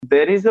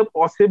there is a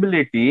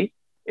possibility,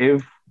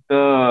 if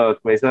the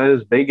quasar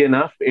is big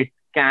enough, it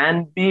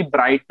can be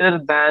brighter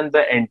than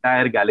the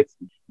entire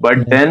galaxy. But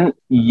Yes. then,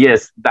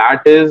 yes,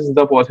 that is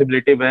the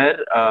possibility where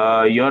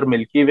your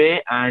Milky Way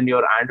and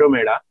your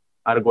Andromeda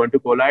are going to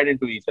collide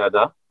into each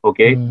other.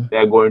 Okay, Mm. they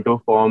are going to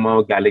form a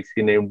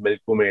galaxy named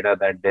Milkumeda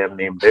that they have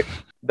named it.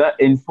 The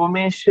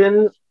information,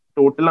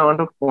 total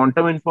amount of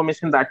quantum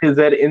information that is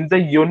there in the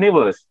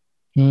universe,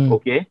 Mm.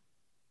 okay,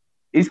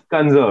 is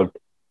conserved.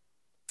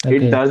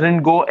 It Okay.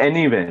 doesn't go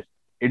anywhere.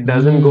 It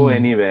doesn't go Mm.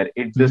 anywhere.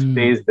 It just Mm.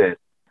 stays there.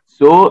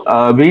 So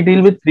we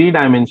deal with three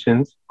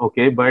dimensions,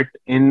 okay, but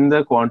in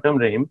the quantum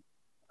realm,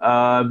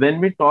 when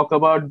we talk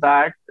about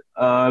that,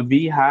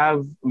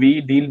 we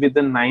deal with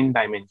the nine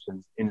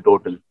dimensions in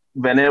total.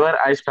 Whenever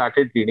I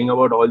started reading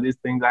about all these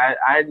things, I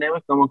had never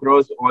come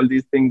across all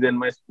these things in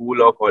my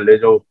school or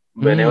college or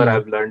whenever Mm.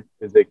 I've learned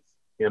physics,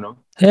 you know.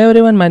 Hey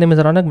everyone, my name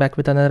is Ronak back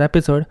with another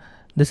episode.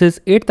 This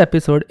is 8th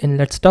episode in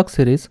Let's Talk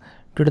series.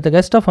 Today the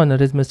guest of honor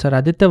is Mr.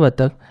 Aditya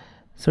Vartak.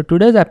 So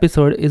today's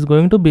episode is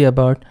going to be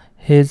about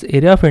his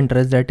area of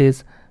interest, that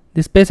is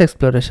the space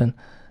exploration.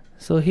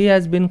 So he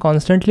has been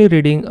constantly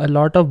reading a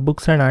lot of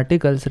books and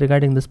articles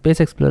regarding the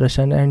space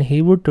exploration, and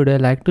he would today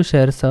like to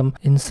share some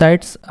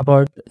insights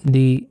about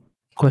the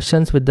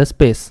questions with the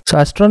space. So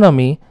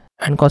astronomy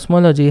and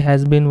cosmology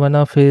has been one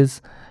of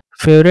his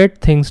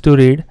favorite things to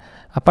read.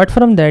 Apart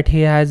from that,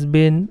 he has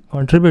been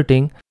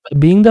contributing,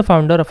 being the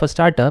founder of a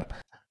startup,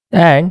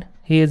 and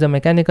he is a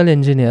mechanical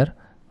engineer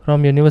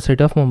from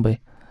University of Mumbai.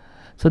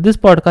 So this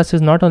podcast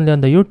is not only on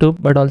the YouTube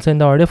but also in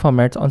the audio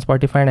formats on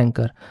Spotify and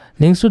Anchor.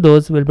 Links to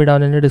those will be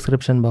down in the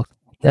description box.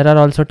 There are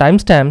also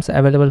timestamps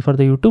available for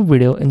the YouTube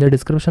video in the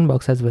description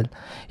box as well.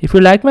 If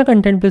you like my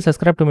content, please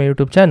subscribe to my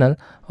YouTube channel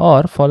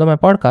or follow my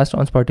podcast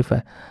on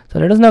Spotify. So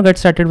let us now get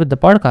started with the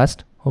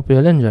podcast. Hope you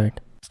will enjoy it.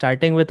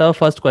 Starting with our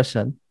first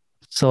question.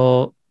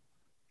 So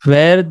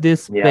where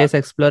this Yeah. space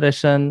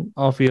exploration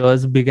of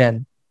yours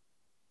began?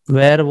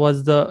 Where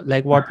was the,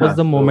 like, what was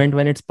the So moment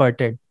when it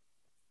spurted?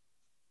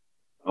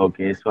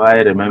 okay, so I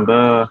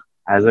remember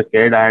as a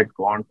kid I had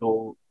gone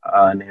to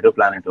Nehru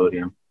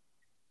Planetarium,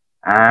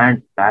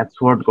 and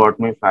that's what got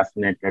me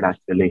fascinated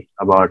actually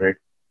about it.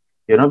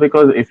 You know,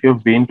 because if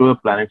you've been to a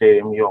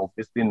planetarium, you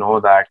obviously know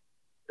that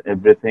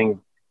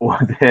everything over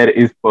there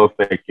is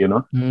perfect. You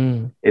know,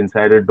 Hmm.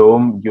 inside a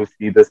dome, you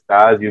see the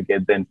stars, you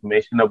get the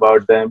information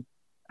about them,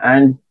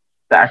 and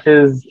that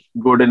is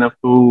good enough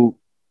to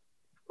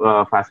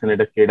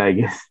fascinate a kid, I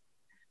guess.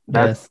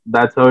 Yes.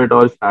 That's how it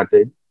all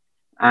started.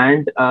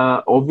 And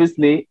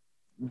obviously,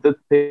 the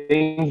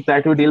things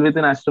that we deal with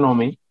in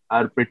astronomy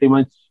are pretty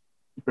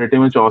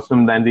much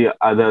awesome than the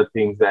other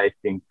things, I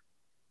think.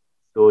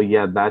 So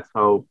yeah, that's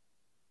how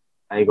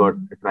I got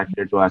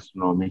attracted to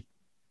astronomy.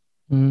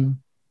 Hmm.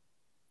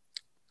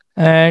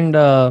 And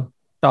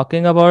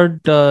talking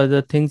about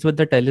the things with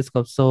the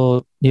telescope,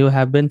 so you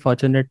have been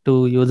fortunate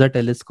to use a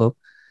telescope.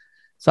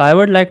 So I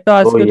would like to Oh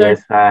ask you that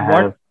yes, I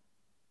what, have.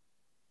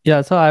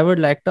 yeah, so I would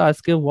like to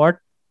ask you what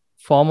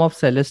form of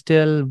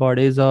celestial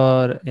bodies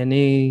or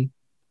any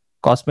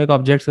cosmic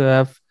objects you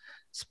have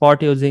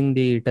spot using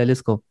the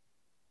telescope.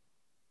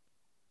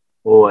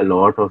 Oh, a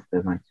lot of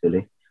them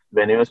actually.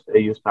 When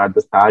you start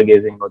the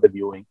stargazing or the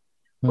viewing,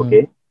 Hmm.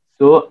 okay.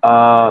 So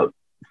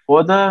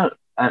for the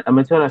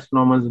amateur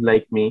astronomers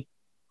like me,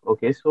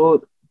 okay,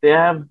 so they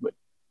have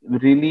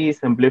really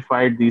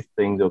simplified these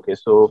things. Okay,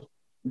 so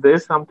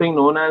there's something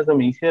known as the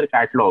Messier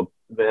catalog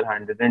where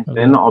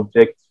 110 Okay.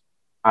 objects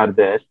are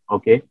there.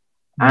 Okay,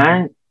 Hmm.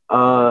 and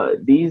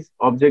these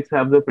objects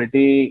have the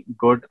pretty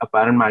good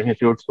apparent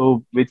magnitude,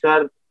 so which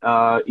are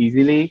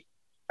easily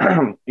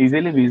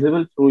easily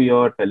visible through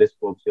your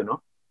telescopes. You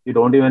know, you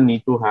don't even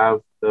need to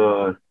have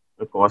the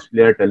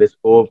costlier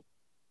telescope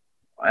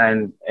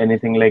and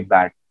anything like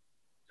that.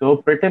 So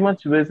pretty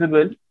much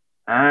visible,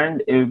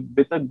 and if,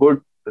 with a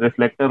good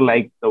reflector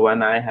like the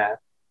one I have,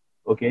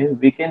 okay,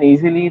 we can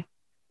easily,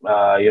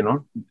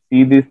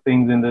 see these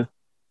things in the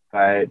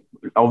sky.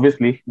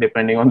 Obviously,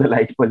 depending on the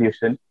light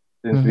pollution,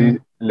 since Hmm. we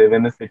live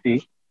in a city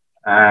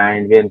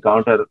and we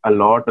encounter a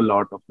lot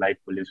of light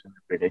pollution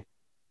every day.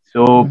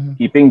 So Hmm.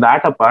 keeping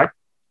that apart,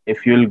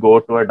 if you'll go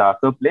to a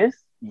darker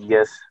place,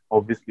 yes,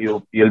 obviously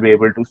you'll be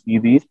able to see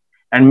these,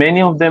 and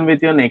many of them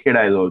with your naked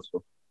eyes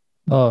also.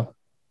 Oh,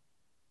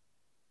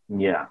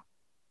 Yeah.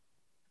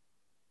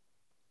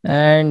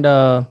 and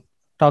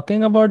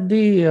talking about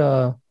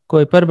the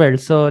Kuiper belt.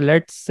 So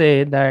let's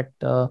say that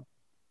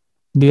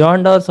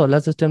beyond our solar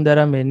system, there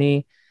are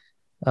many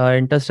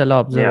interstellar Yeah.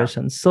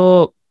 observations.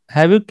 So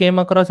have you came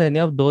across any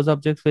of those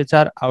objects which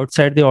are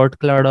outside the Oort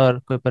cloud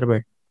or Kuiper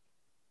belt?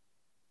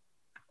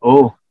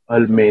 Oh,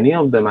 well, many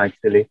of them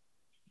actually.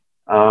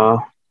 Uh,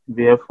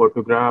 we have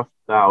photographed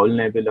the Owl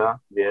Nebula.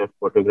 We have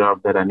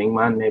photographed the Running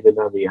Man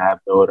Nebula. We have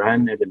the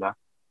Orion Nebula.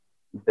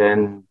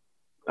 Then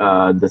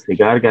the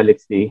Cigar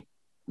Galaxy.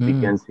 We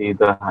Hmm. can see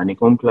the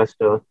Honeycomb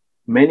Cluster.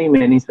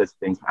 Many such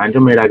things.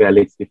 Andromeda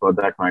Galaxy, for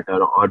that matter,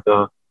 or the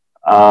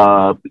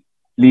uh,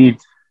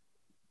 Pleiades,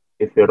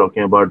 if you're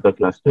talking about the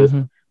clusters.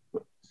 Hmm.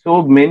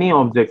 so many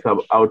objects are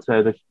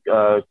outside the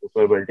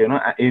Kuiper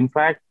belt. In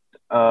fact,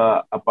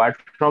 apart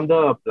from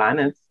the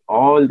planets,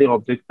 all the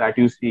objects that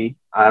you see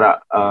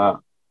are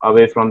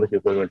away from the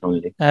Kuiper belt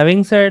only.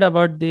 Having said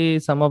about the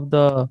some of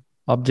the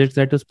objects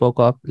that you spoke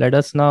of, let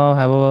us now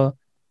have a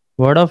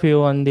word of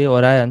view on the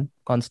Orion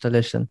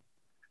constellation.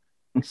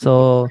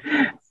 So,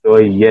 So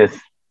yes,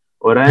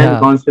 Orion yeah.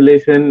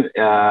 constellation.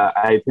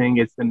 I think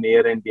it's a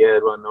near and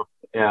dear one of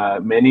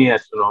many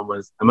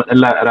astronomers,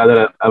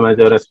 rather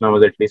amateur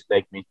astronomers at least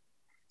like me.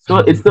 So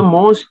it's the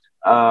most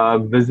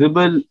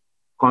visible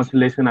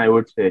constellation, I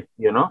would say.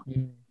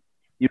 Mm.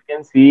 You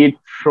can see it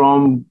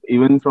from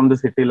even from the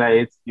city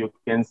lights. You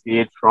can see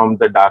it from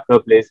the darker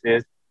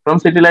places. From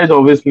city lights,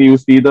 obviously, you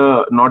see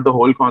the not the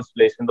whole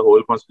constellation. The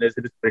whole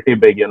constellation is pretty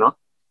big.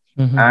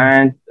 Mhm.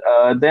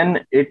 And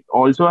then it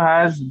also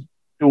has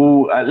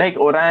two like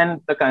Orion.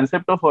 The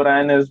concept of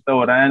Orion is the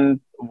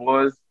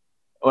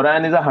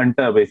Orion is a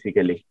hunter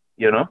basically.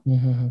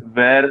 Mhm.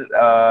 Where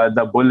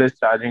the bull is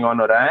charging on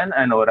Orion,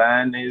 and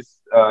Orion is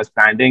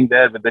standing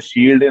there with the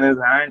shield in his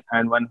hand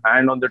and one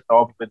hand on the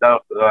top with a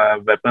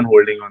weapon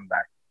holding on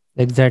that.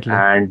 Exactly.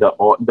 And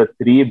the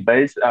three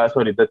belts,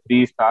 the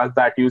three stars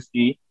that you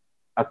see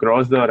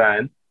across the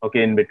Orion,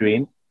 okay, in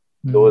between,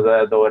 those Mhm.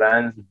 are the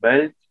Orion's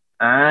belt,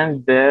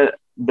 and there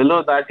below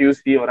that you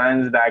see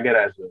Orion's dagger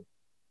as well.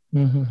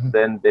 Mhm.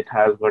 Then it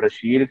has got a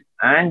shield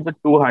and the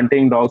two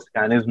hunting dogs,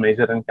 Canis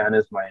Major and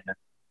Canis Minor.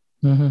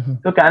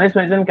 Mhm. So Canis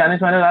Major and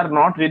Canis Minor are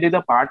not really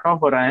the part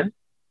of Orion,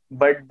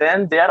 but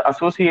then they are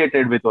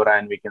associated with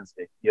Orion, we can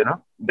say,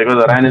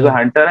 because Orion is a Okay.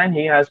 hunter and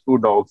he has two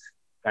dogs,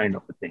 kind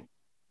of a thing.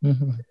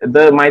 Mhm.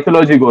 The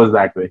mythology goes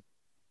that way.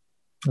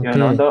 Okay.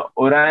 The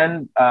Orion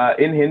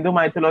in Hindu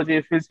mythology,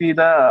 if you see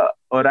the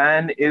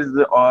Orion is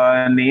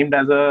named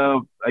as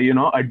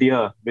a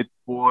deer with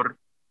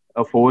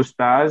four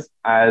stars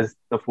as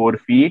the 4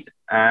 feet,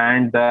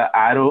 and the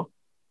arrow,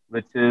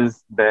 which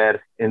is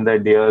there in the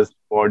deer's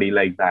body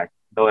like that,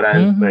 the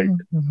Orion's belt.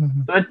 Mhm.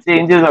 Mhm. So it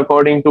changes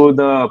according to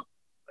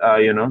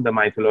the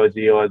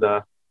mythology or the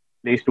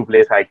place to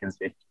place, I can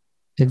say.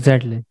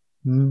 Exactly.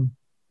 Mm.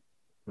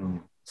 Hmm.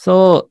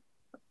 So,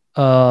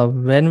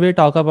 when we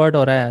talk about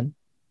Orion,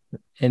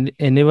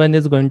 anyone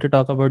is going to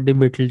talk about the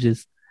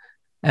Betelgeuse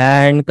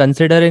and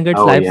considering its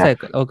Oh life yeah.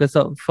 cycle. Okay,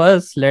 so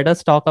first let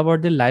us talk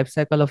about the life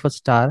cycle of a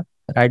star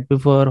right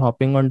before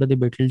hopping onto the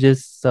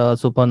Betelgeuse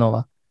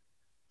supernova.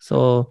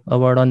 So, a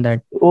word on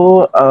that.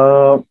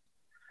 So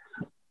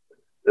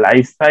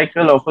life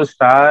cycle of a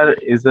star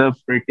is a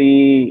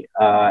pretty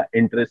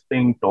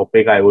interesting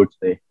topic, I would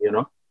say,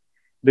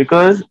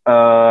 because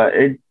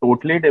it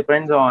totally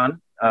depends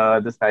on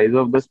the size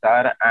of the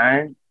star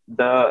and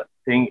the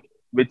thing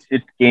which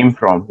it came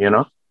from.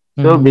 So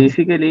Mm-hmm.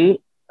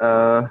 basically,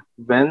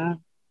 when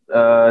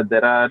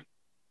there are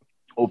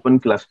open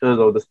clusters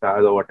of the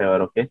stars or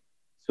whatever, okay,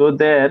 so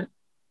there,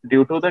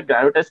 due to the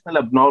gravitational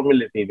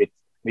abnormality, which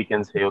we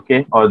can say,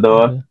 okay, or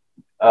Okay.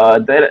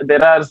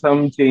 there are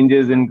some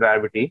changes in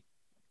gravity,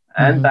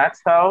 and Mm-hmm.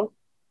 that's how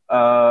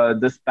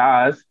the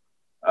stars,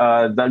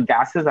 the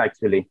gases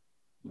actually,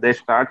 they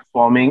start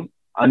forming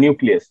a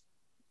nucleus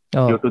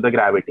due Oh. to the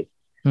gravity.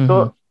 Mm-hmm.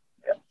 So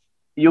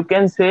you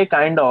can say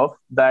kind of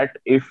that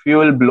if you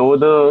will blow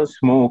the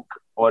smoke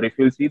or if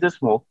you'll see the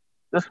smoke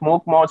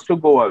wants to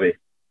go away.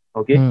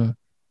 Okay, Mm-hmm.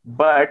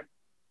 but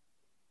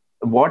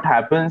what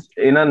happens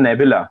in a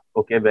nebula?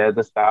 Okay, where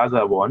the stars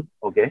are born.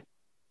 Okay,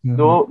 Mm-hmm.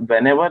 so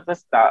whenever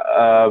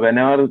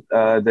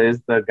there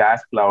is the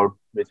gas cloud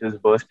which is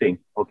bursting,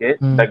 okay,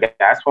 the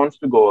gas wants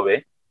to go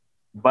away,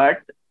 but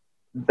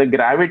the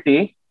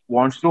gravity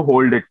wants to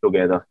hold it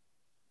together.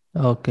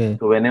 Okay.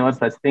 So whenever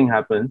such thing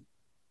happens,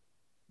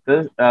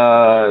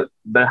 the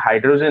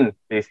hydrogen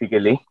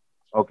basically,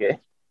 okay,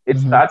 it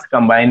Mm-hmm. starts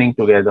combining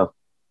together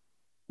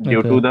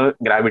due to Okay. the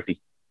gravity,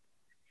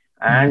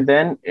 Mm-hmm. and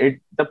then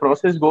the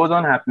process goes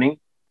on happening,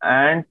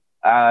 and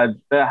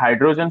the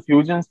hydrogen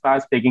fusion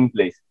starts taking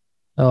place,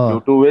 due Oh.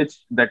 to which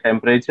the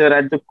temperature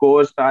at the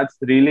core starts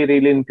really,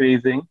 really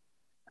increasing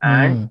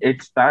and Mm-hmm.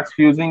 it starts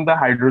fusing the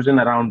hydrogen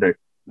around it.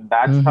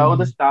 That's how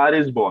the Mm-hmm. star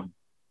is born.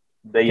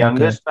 The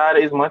younger Okay. star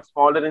is much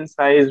smaller in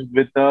size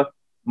with a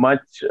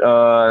much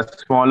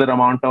smaller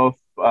amount of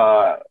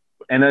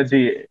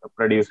energy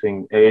producing.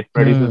 It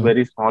produces Mm-hmm.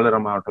 very smaller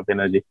amount of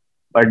energy.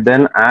 But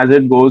then as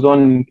it goes on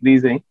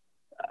increasing,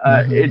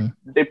 it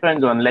Mm-hmm.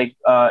 depends on like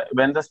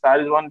when the star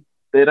is one,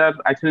 there are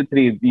actually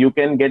three. You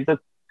can get the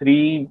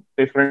three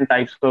different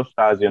types of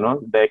stars.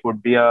 There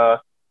could be a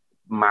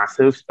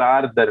massive star,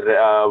 the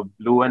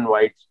blue and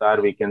white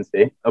star, we can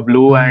say a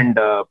blue Mm-hmm.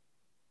 and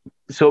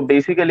so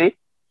basically,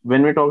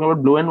 when we're talking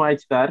about blue and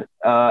white star,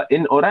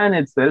 in Orion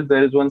itself,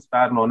 there is one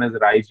star known as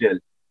Rigel.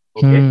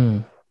 Okay, Mm-hmm.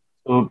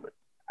 so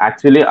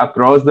actually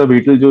across the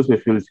Betelgeuse,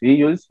 if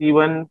you'll see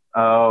one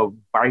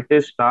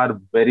whitish star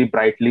very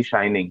brightly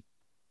shining.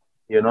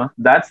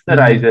 That's the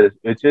Mm-hmm. Rigel,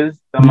 which is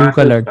the Blue massive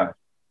colored. star,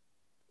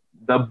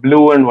 the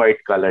blue and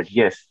white colored.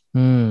 Yes,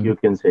 Hmm. you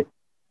can say.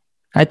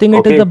 I think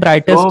it is the Okay,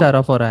 brightest so star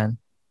of Orion,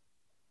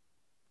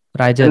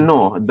 Rigel. no,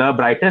 the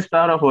brightest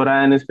star of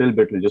Orion is still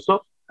Betelgeuse.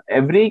 So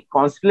every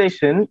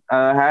constellation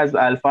has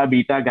alpha,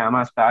 beta,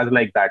 gamma stars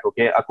like that.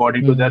 Okay,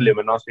 according to their Mm-hmm.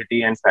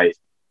 luminosity and size.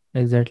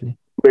 Exactly.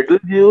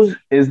 Betelgeuse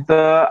is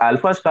the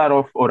alpha star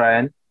of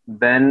Orion.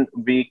 Then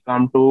we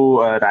come to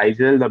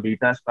Rigel, the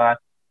beta star.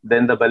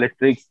 Then the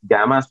Bellatrix,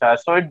 gamma star.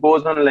 So it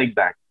goes on like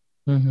that.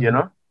 You Mm-hmm.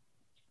 know.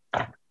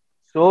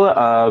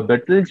 So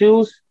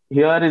Betelgeuse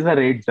here is a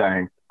red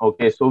giant.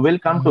 Okay, so we'll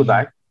come to Mm-hmm.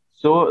 that.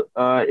 So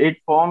it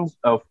forms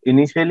of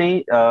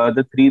initially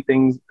the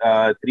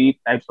three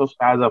types of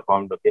stars are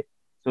formed. Okay,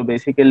 so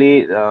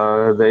basically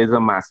there is a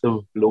massive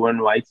blue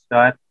and white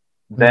star.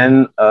 Mm-hmm.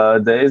 Then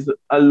there is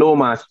a low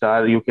mass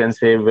star. You can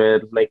say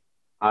where like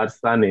our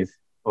sun is.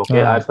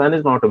 Okay, our Ah, sun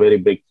is not a very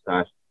big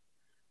star.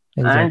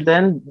 And exactly.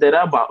 then there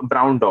are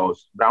brown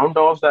dwarfs. Brown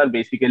dwarfs are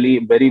basically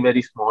very,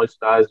 very small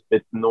stars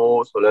with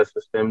no solar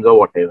systems or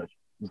whatever.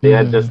 They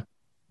are Mm-hmm. just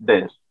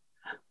there.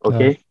 Ah.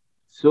 Okay.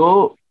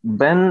 So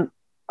when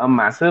a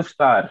massive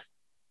star,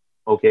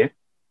 okay,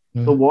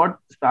 so what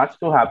starts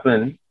to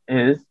happen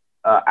is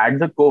at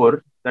the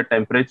core, the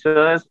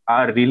temperatures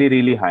are really,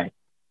 really high.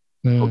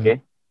 Mm-hmm.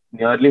 Okay.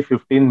 Nearly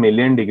 15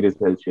 million degrees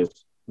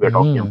Celsius, we're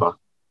talking Mm-hmm. about.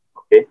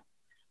 Okay.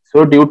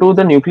 So due to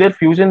the nuclear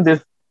fusion,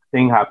 this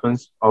thing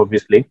happens,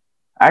 obviously.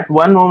 At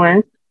one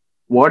moment,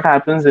 what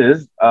happens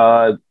is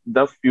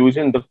the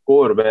fusion, the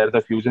core where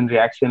the fusion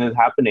reaction is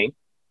happening,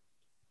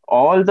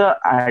 all the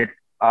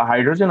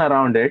hydrogen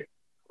around it,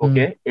 Mm-hmm.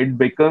 okay,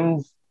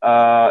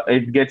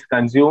 it gets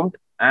consumed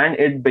and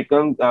it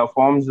becomes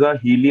forms the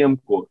helium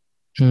core.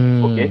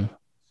 Okay, Mm.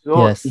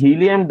 so Yes.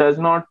 helium does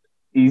not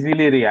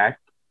easily react.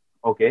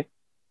 Okay,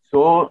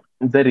 so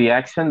the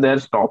reaction there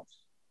stops.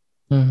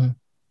 Mm-hmm.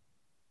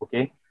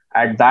 Okay,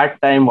 at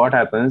that time, what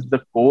happens? The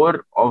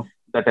core of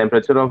the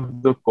temperature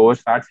of the core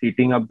starts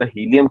heating up the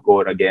helium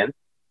core again,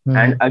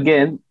 and Mm-hmm.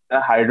 again the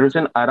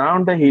hydrogen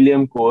around the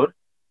helium core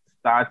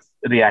starts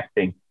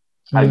reacting.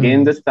 Again,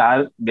 Mm-hmm. the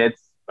star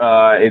gets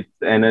its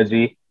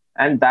energy,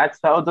 and that's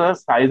how the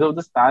size of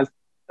the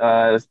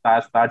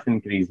star starts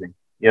increasing.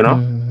 You know,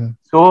 Mm-hmm.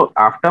 so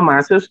after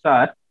massive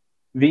star,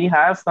 we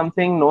have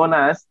something known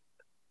as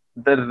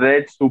the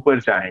red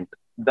supergiant.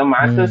 The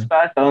massive Mm-hmm.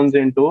 star turns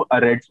into a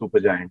red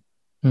supergiant.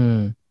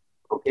 Mm.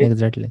 Okay,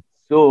 Exactly.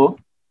 so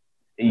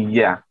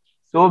yeah,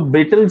 so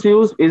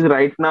Betelgeuse is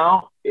right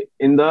now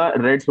in the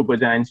red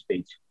supergiant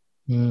stage.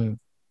 Mm.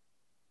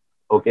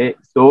 Okay,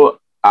 so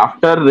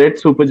after red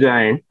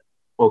supergiant,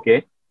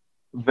 okay,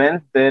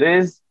 when there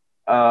is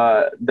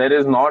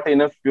not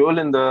enough fuel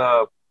in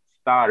the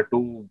star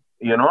to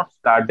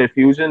start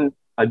diffusion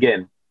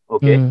again.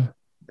 Okay, Mm.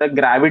 the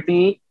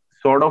gravity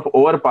sort of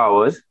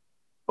overpowers,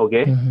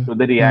 okay, Mm-hmm. to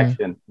the Mm.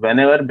 reaction.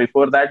 Whenever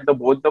before that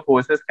both the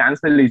forces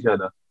cancel each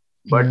other,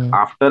 but Mm.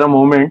 after a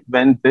moment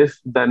when this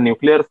the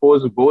nuclear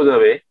force goes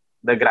away,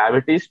 the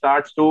gravity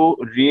starts to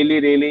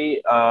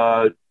really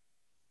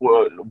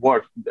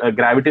what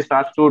gravity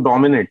starts to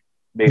dominate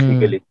Mm.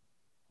 basically,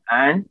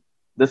 and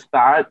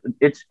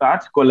it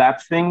starts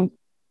collapsing.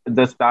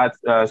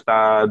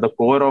 The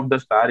core of the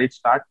star, it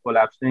starts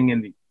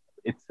collapsing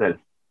itself.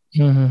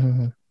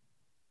 Mm-hmm.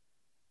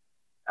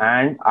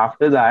 And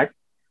after that,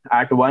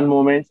 at one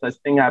moment such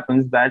thing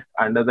happens that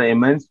under the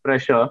immense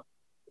pressure,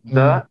 Mm.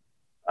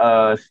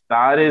 the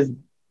star is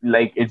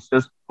like it's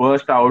just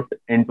burst out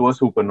into a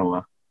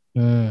supernova.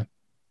 Mm.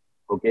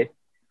 Okay,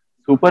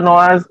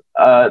 supernovas,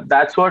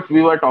 that's what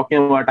we were talking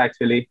about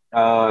actually.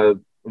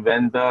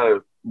 When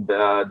the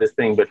this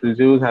thing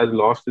Betelgeuse has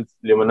lost its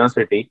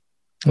luminosity,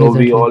 so we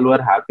Exactly. all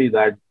were happy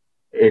that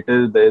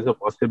there is a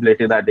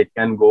possibility that it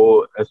can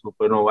go a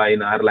supernova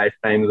in our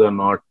lifetimes or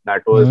not.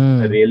 That was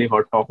a Mm. really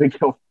hot topic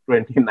of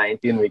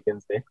 2019, we can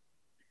say.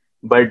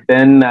 But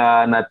then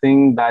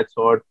nothing that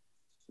sort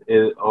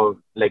is, or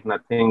like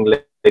nothing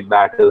like that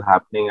is happening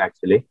actually.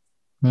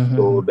 So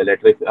Mm-hmm.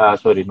 Bellatrix,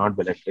 sorry, not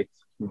Bellatrix,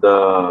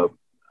 the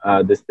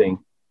this thing,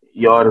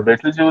 your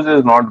Betelgeuse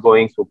is not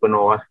going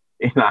supernova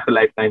in our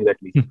lifetimes at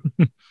least,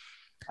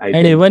 I And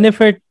think. even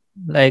if it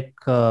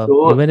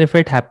So even if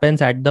it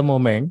happens at the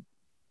moment,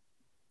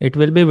 it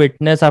will be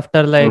witnessed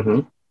after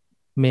mhm,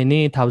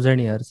 many thousand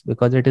years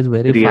because it is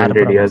very far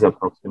 300 from years us.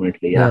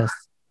 approximately, yeah,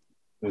 Yes.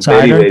 So I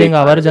very don't very think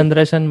far our away.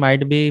 generation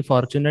might be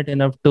fortunate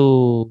enough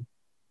to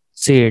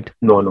see it.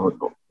 No,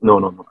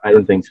 I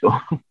don't think so.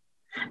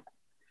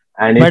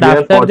 And if But we are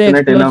after the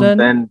fortunate enough, explosion,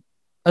 then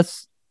a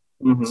s-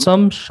 mhm.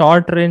 some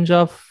short range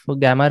of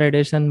gamma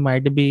radiation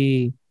might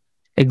be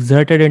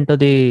exerted into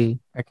the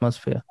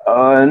atmosphere.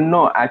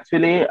 No,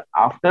 actually,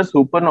 after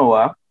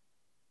supernova,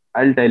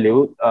 I'll tell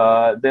you,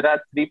 there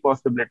are three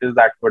possibilities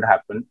that could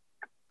happen.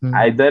 Mm.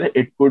 Either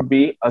it could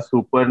be a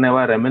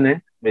supernova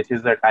remnant, which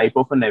is a type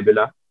of a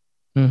nebula.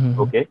 Mm-hmm.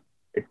 Okay,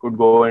 it could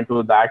go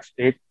into that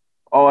state,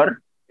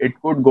 or it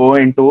could go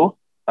into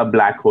a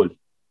black hole.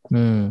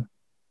 Mm.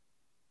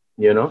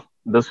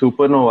 The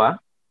supernova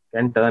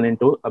can turn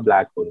into a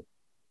black hole.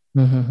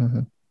 Mm-hmm.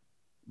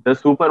 The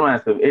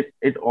supermassive,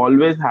 it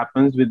always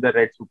happens with the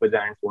red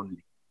supergiants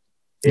only.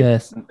 It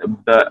Yes.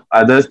 The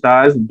other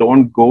stars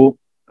don't go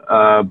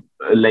uh,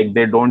 like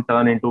they don't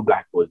turn into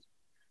black holes.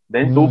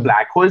 Then two Mm.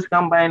 black holes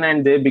combine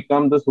and they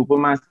become the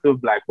supermassive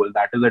black hole.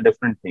 That is a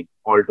different thing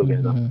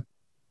altogether. Mhm.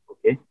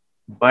 Okay,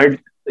 but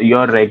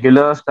your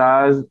regular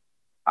stars,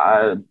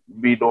 uh,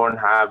 we don't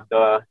have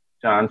the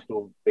chance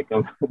to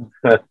become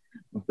the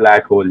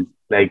black holes.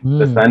 Like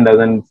the Mm. sun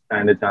doesn't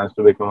stand a chance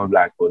to become a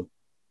black hole.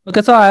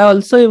 Okay, so I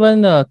also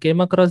even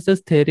came across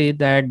this theory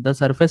that the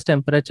surface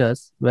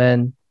temperatures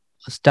when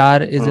a star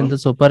is in Hmm. the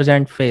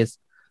supergiant phase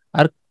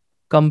are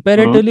Hmm.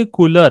 comparatively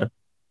cooler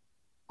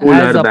as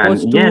Cooler than,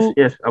 opposed yes, to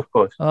yes, of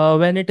course.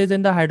 when it is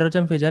in the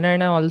hydrogen fission.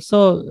 And I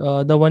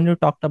also the one you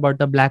talked about,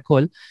 the black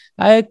hole,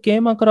 I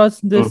came across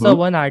this Mm-hmm.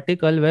 one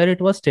article where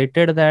it was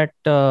stated that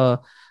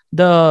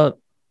the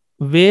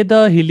way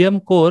the helium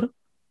core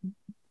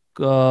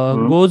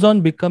Hmm. goes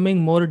on becoming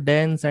more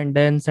dense and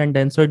dense and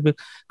dense, so it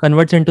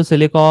converts into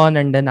silicon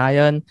and then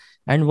iron,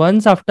 and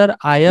once after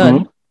Hmm. iron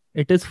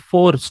it is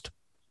forced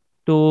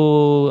to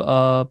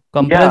Yeah,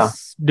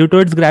 compress due to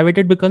its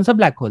gravity, it becomes a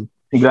black hole.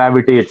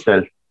 gravity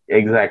itself.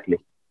 Exactly.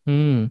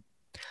 Hmm.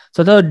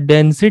 So the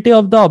density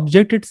of the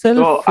object itself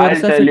So I'll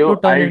forces tell it to you,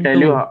 turn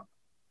into. how,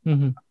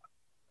 Mhm.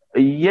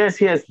 yes,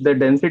 yes, the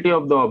density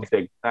of the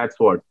object. That's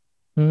what.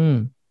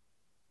 Hmm.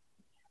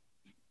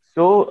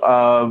 So,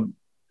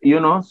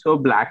 so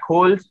black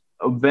holes,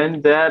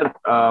 when they're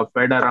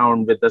fed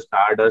around with the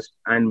stardust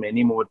and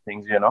many more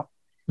things,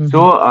 Mhm.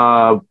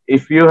 So,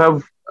 if you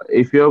have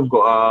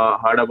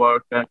heard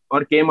about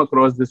or came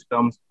across this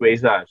term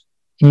quasars,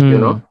 you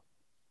know, Hmm.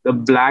 the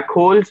black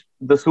holes,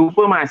 the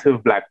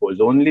supermassive black holes,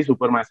 only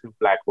supermassive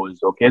black holes,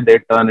 okay, they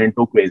turn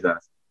into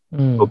quasars,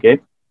 Hmm. okay,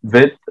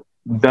 with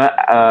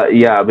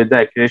with the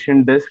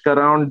accretion disk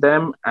around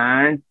them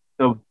and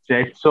the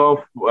jets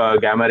of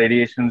gamma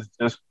radiations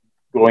just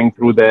going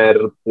through their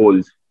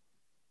poles.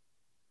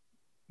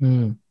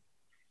 Hmm.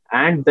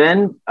 And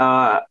then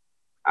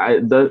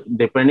the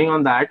depending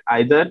on that,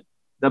 either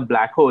the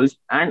black holes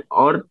and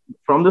or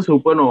from the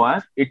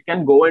supernovas, it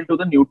can go into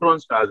the neutron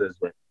stars as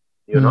well,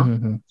 you know.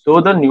 Hmm.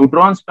 So the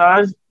neutron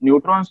stars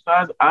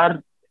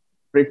are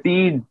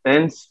pretty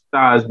dense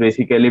stars,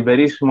 basically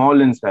very small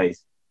in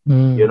size, you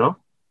Hmm. know.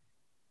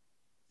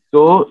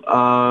 So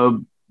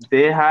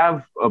they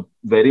have a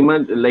very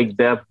much, like,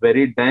 they're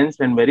very dense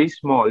and very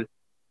small,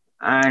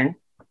 and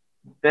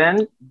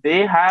then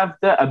they have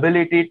the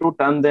ability to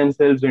turn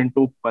themselves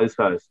into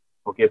pulsars.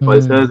 Okay, Hmm.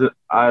 pulsars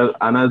are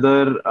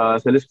another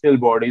celestial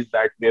bodies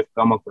that we have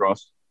come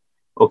across.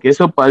 Okay,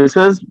 so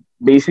pulsars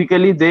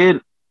basically they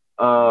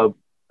uh,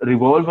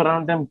 revolve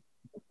around them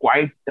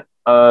quite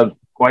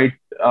quite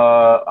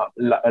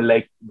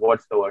like,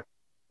 what's the word?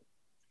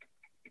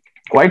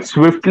 Quite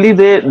swiftly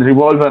they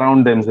revolve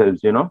around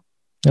themselves.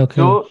 Okay.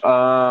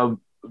 So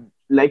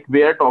like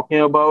we are talking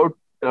about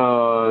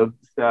uh,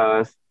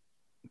 uh,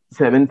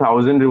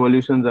 7,000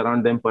 revolutions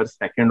around them per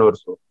second or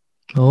so.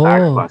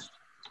 That Oh. fast.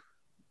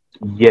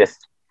 Yes.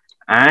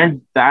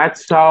 And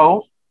that's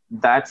how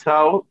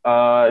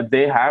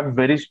they have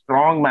very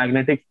strong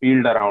magnetic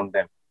field around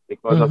them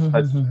because of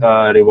such Hmm.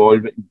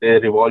 they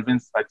revolve in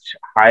such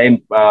high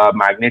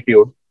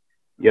magnitude,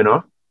 you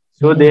know.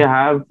 So they Hmm.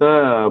 have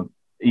the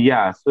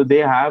so they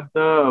have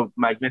the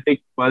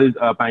magnetic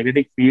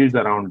fields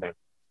around them,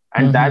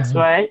 and that's Hmm.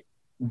 why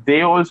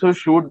they also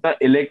shoot the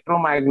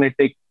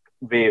electromagnetic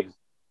waves,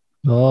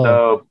 Oh.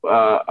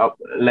 the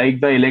like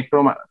the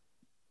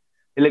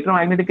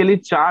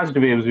electromagnetically charged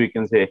waves, we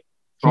can say,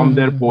 from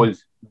their Hmm.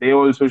 poles. They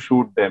also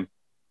shoot them,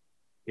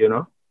 you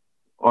know,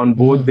 on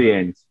both Hmm. the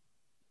ends,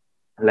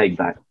 like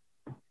that.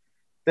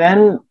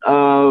 Then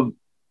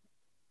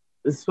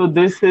so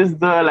this is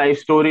the life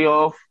story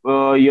of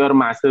your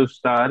massive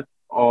star,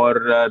 or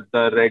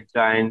the red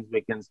giants,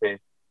 we can say,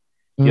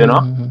 you know.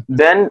 Hmm.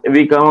 Then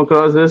we come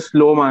across the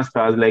slow mass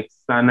stars like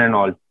sun and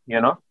all,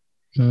 you know.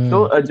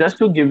 So Hmm. just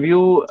to give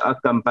you a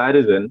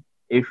comparison,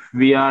 if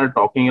we are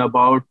talking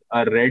about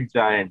a red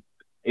giant,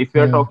 if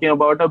we are Hmm. talking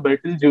about a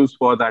Betelgeuse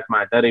for that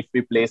matter, if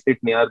we place it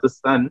near the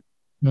sun,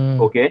 Hmm.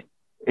 okay,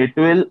 it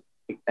will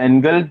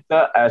engulf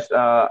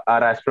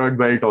our asteroid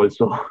belt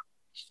also.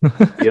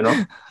 you know,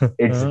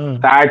 it's Hmm.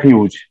 that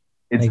huge.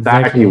 It's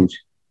that Exactly. huge.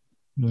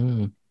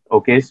 Hmm.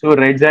 Okay, so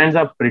red giants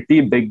are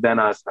pretty big than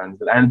our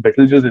suns, and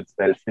Betelgeuse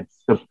itself,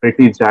 it's a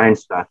pretty giant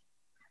star.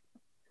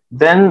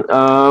 Then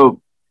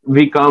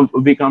we come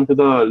to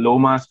the low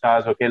mass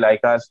stars, okay,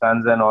 like our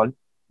suns and all.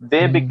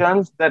 They Hmm.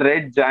 becomes the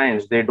red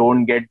giants. They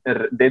don't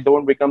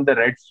become the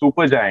red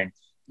super giants.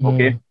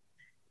 Okay, Hmm.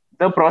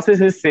 the process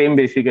is same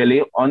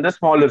basically on the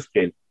smaller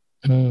scale.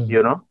 Hmm.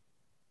 You know,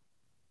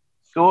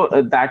 so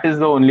that is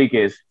the only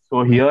case.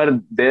 So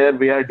there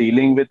we are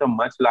dealing with a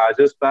much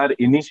larger star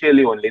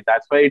initially only.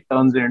 That's why it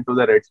turns into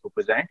the red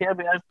supergiant. Here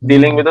we are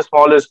dealing Hmm. with a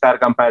smaller star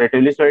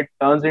comparatively, so it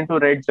turns into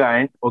red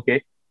giant.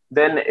 Okay,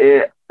 then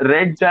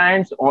red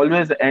giants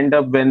always end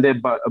up when they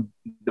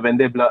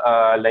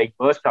like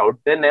burst out.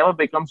 They never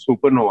become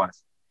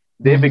supernovas.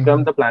 They become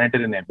Hmm. the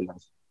planetary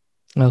nebulas.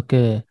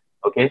 Okay.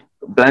 Okay,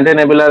 planetary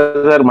nebulas are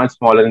much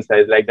smaller in size,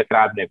 like the Crab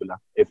Nebula,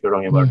 if you're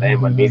talking about the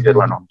M1 major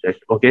one Hmm.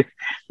 object. Okay,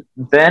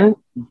 then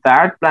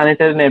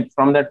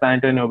from that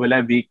planetary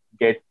nebula, we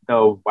get the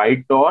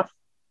white dwarf,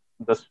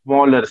 the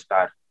smaller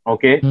star,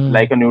 okay, Hmm.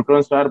 like a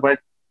neutron star, but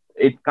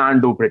it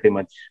can't do pretty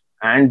much.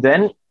 And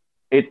then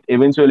it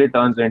eventually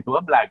turns into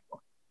a black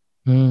hole.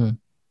 Hmm.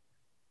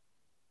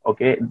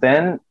 Okay,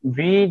 then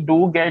we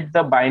do get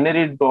the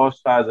binary dwarf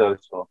stars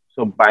also.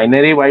 So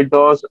binary white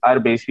dwarfs are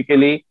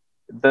basically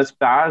the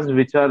stars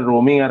which are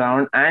roaming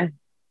around, and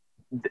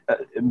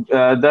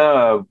uh,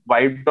 the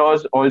white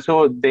dwarfs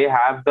also, they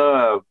have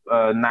the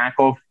knack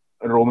of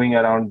roaming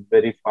around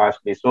very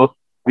fastly. So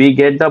we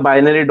get the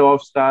binary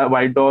dwarf star,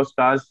 white dwarf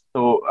stars.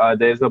 So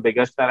there's a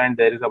bigger star and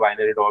there is a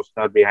binary dwarf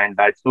star behind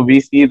that. So we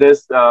see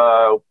this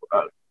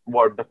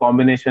what the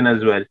combination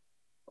as well.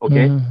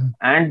 Okay, Hmm.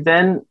 and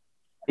then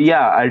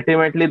yeah,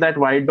 ultimately that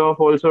white dwarf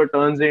also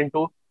turns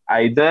into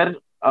either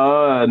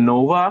a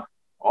nova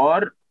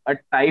or a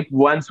type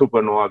 1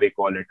 supernova, we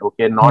call it.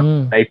 Okay, not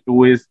Hmm. type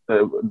 2 is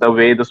the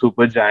way the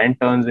supergiant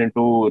turns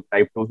into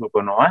type 2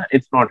 supernova.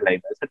 It's not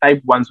like that. It's a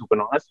type 1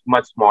 supernova. It's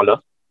much smaller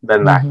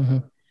than Hmm. that. Hmm.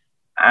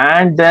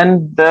 And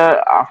then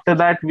the after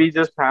that we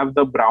just have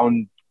the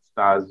brown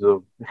stars,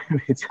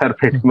 which are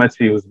pretty Hmm. much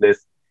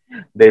useless.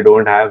 They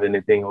don't have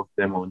anything of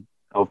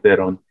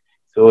their own.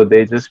 So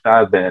they just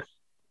are there.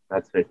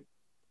 That's it.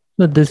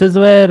 So this is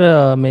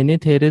where many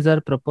theories are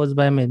proposed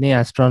by many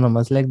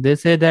astronomers. Like they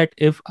say that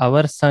if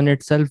our sun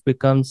itself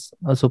becomes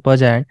a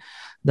supergiant,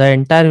 the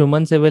entire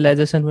human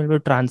civilization will be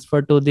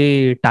transferred to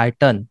the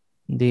Titan,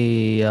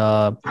 the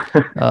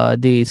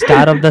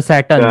star of the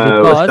Saturn,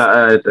 because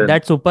Star,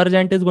 that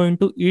supergiant is going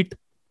to eat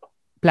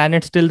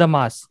planets till the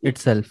Mars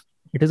itself.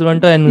 It is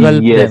going to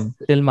engulf yes, them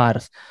till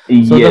Mars.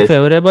 So the yes.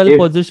 favorable If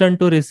position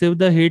to receive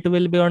the heat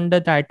will be on the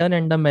Titan,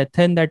 and the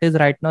methane that is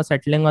right now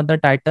settling on the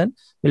Titan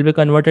will be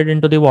converted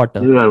into the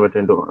water. you convert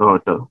into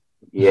water,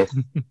 yes.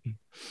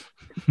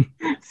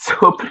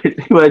 So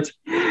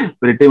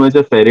pretty much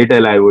a fairy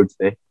tale, I would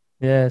say,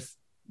 Yes.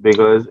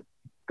 because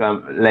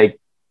like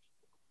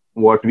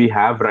what we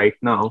have right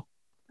now,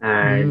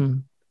 and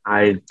Mm.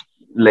 I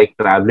like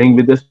traveling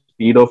with the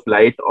speed of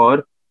light,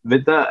 or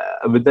with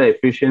the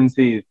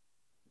efficiency,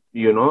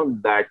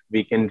 that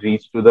we can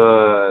reach to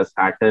the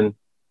Saturn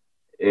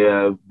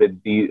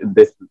with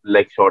this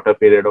like shorter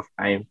period of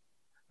time.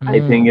 I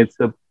think Mm. it's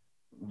a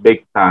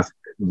big task,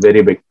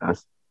 very big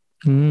task.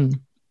 Mm.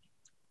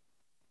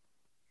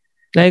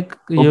 Like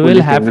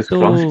Hopefully, fingers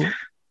crossed.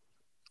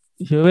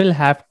 you will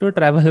have to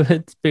travel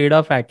with speed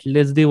of at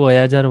least the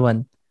Voyager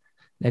one,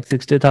 like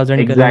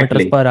 60,000 kilometers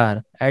Exactly, per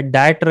hour. At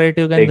that rate,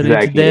 you can reach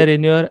there exactly.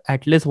 in your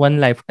at least one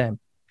lifetime.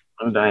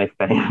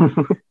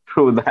 Lifetime.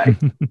 True that.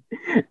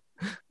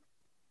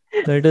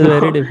 So it is very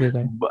So,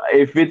 difficult.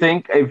 if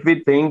we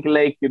think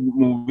like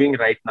moving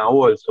right now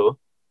also,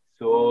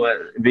 so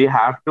we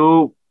have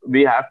to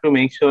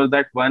make sure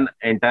that one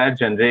entire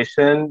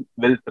generation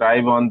will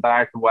thrive on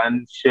that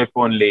one ship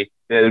only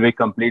till we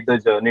complete the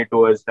journey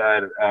towards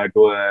our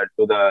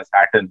to the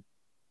Saturn.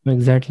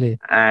 Exactly.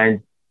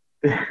 And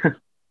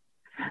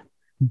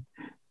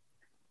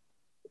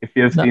if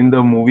you have No. seen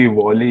the movie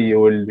Wally, you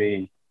will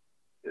be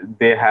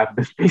they have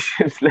the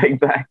spaceships like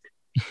that.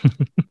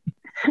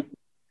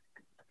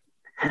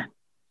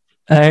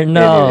 And Anyway.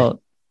 now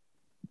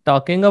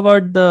talking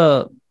about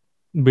the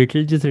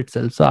Betelgeuse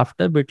itself. So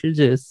after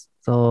Betelgeuse,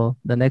 so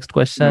the next Hmm.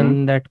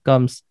 question that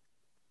comes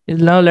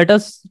is, now let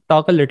us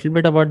talk a little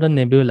bit about the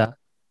nebula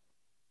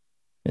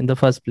in the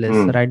first place,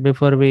 Hmm. right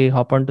before we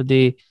hop on to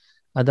the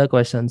other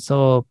questions.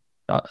 So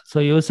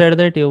you said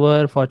that you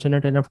were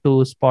fortunate enough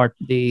to spot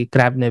the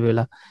Crab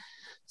Nebula.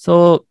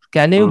 So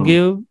can you Hmm.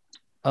 give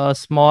a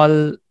small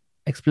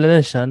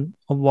explanation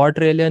of what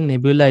really a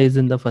nebula is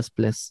in the first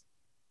place?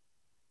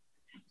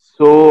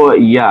 So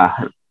yeah,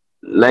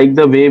 like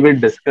the way we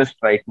discussed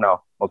right now,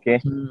 okay,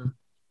 Hmm.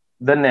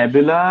 the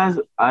nebulas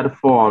are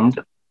formed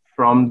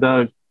from the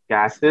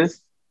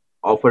gases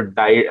of a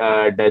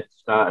dead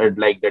star,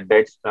 like the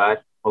dead star.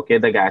 Okay,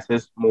 the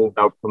gases moved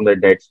out from the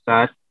dead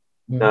star.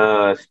 Hmm.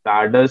 The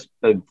stardust,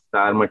 the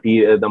star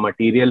material, the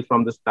material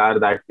from the star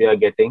that we are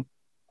getting,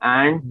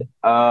 and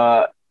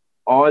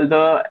all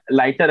the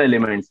lighter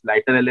elements.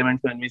 Lighter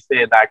elements, when we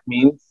say that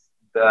means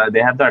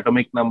they have the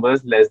atomic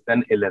numbers less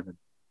than 11.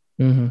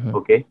 Hmm. Hmm.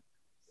 Okay,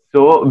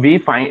 so we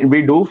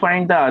do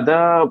find the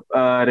other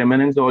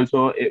remnants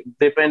also,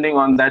 depending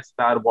on that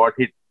star,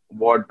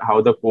 what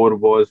how the core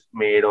was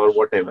made or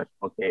whatever.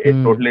 Okay, it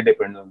Hmm. totally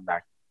depends on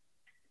that.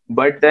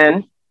 But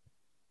then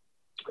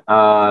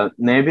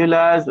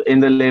nebulas, in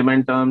the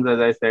layman terms, as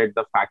I said,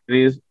 the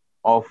factories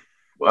of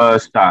a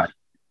star,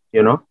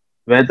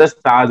 where the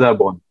stars are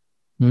born.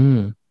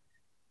 Hmm.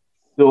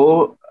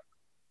 So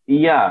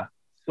yeah,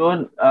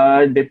 so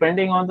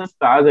depending on the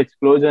star's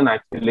explosion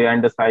actually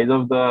and the size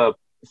of the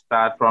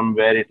star from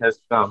where it has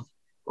come,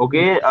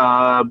 okay,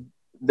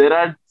 there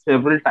are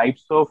several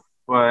types of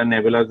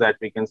nebulas that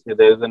we can see.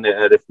 There's a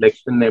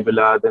reflection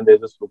nebula, then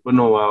there's a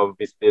supernova,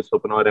 obviously a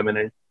supernova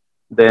remnant,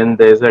 then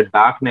there's a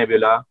dark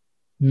nebula,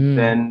 Hmm.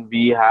 then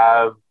we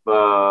have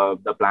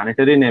the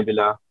planetary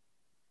nebula.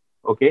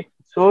 Okay,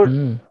 so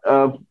Hmm.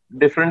 uh,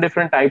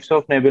 different types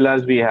of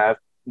nebulas we have.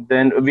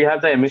 Then we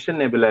have the emission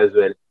nebula as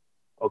well.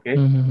 Okay,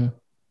 Hmm. Hmm.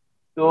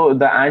 So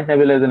the Ant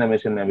Nebula is an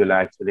emission nebula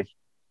actually.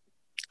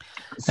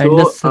 And So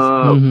this is,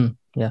 mhm,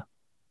 yeah.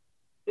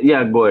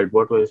 yeah, go ahead.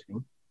 What was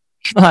you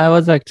saying? I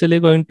was actually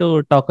going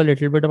to talk a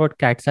little bit about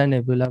Cat's Eye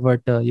Nebula,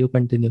 but you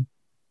continue.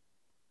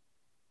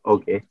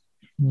 Okay.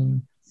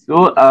 Mm,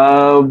 So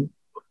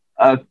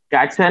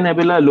Cat's Eye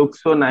Nebula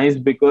looks so nice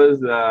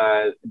because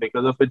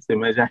of its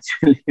image.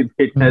 Actually,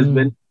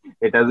 mhm,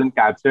 it has been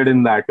captured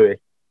in that way.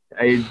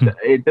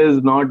 It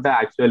is not the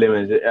actual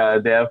image.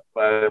 They have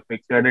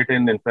pictured it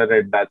in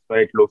infrared. That's why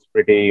it looks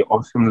pretty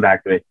awesome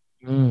that way.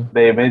 mm,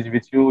 The image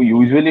which you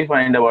usually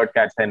find about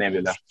Cat's Eye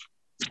Nebula.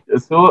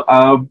 So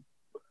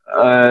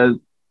uh,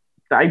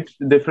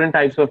 different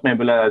types of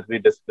nebula as we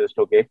discussed.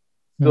 Okay,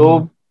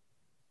 mhm,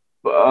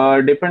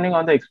 so depending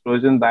on the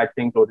explosion, that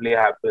thing totally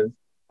happens.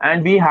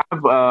 And we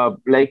have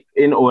like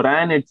in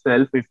Orion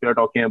itself, if you're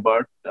talking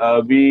about,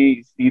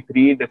 we see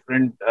three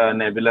different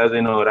nebulas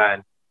in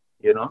Orion.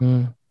 You know,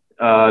 mm,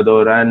 the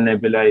Orion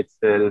Nebula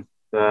itself,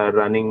 the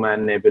Running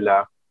Man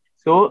Nebula.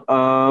 So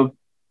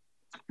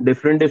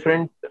different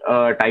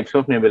types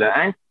of nebula,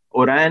 and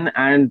Orion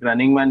and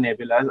Running Man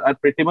nebulas are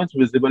pretty much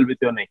visible with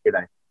your naked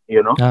eye.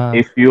 You know, ah,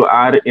 if you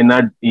are in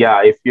a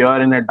if you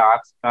are in a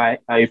dark sky,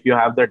 if you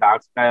have the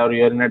dark sky or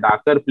you're in a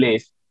darker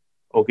place,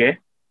 okay,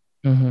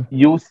 mhm,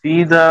 you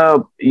see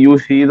the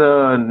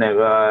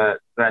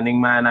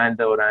Running Man and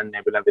the Orion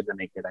Nebula with the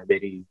naked eye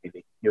very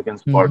easily. You can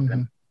spot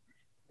them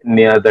mhm.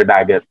 near the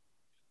dagger.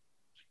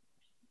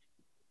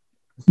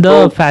 The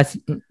So, fas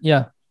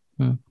Yeah.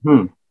 Mm.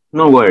 hmm,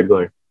 no, go ahead, go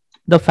ahead.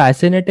 The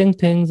fascinating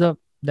things of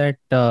that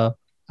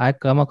I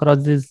come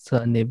across this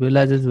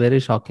nebulas is very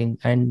shocking,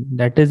 and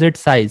that is its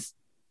size.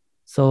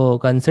 So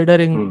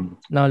considering, Hmm.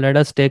 now let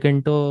us take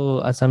into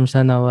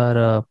assumption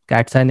our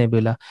Cat's Eye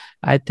Nebula.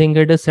 I think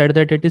it is said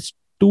that it is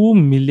 2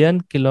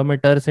 million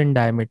kilometers in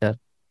diameter.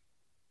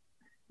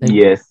 Like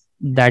Yes.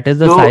 that is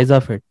the So, size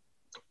of it.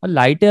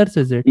 Light years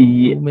is it?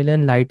 ye- 2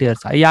 million light years.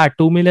 Yeah,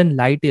 2 million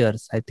light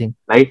years, I think.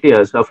 light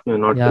years of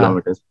not Yeah.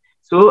 kilometers.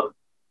 So,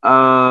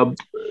 uh,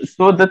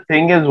 so the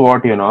thing is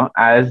what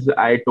as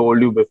I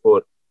told you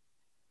before,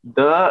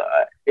 the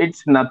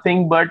it's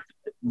nothing but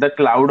the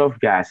cloud of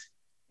gas.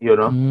 You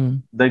know,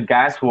 Mm, the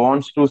gas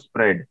wants to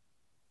spread.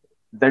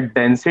 The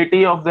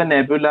density of the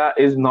nebula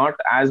is not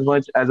as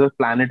much as a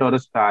planet or a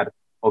star.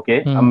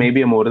 Okay, mm,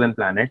 maybe a more than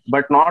planet,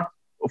 but not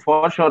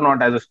for sure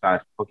not as a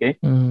star. Okay,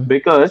 mm,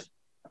 because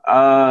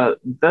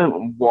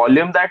the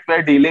volume that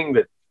we're dealing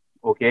with.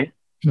 Okay,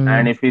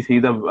 and mm, if we see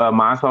the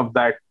mass of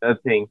that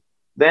thing,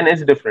 then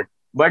it's different.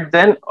 But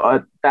then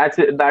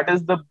that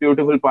is the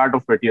beautiful part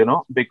of it.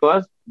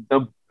 Because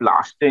the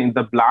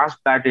blast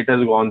that it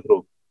has gone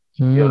through,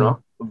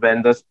 mm,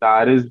 when the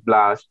star is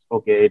blast,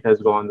 okay, it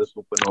has gone the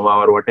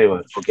supernova or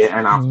whatever, okay,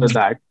 and after mm,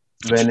 that,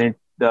 when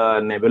the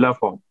nebula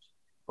forms,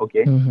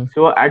 okay, mm,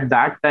 so at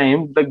that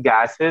time the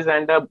gases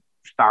and the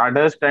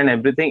stardust and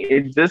everything,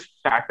 it just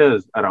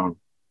shatters around,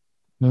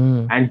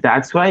 mm, and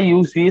that's why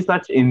you see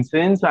such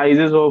insane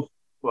sizes of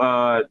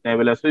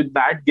nebula. So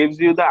that gives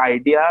you the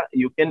idea.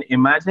 You can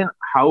imagine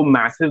how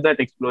massive that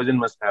explosion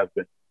must have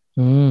been.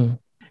 mm.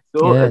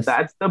 So Yes.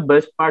 that's the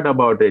best part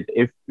about it.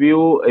 If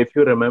you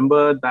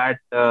remember that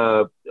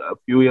a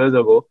few years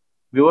ago,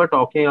 we were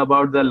talking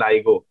about the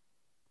LIGO,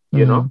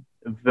 Mm,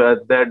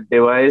 the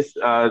device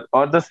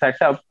or the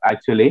setup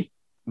actually,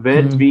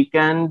 where mm. we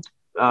can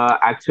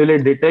actually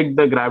detect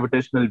the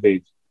gravitational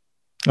waves.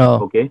 Oh.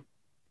 Okay,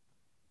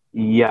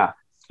 yeah.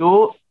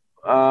 So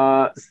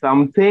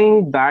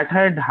something that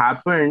had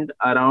happened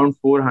around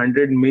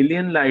 400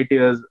 million light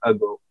years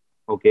ago.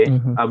 Okay,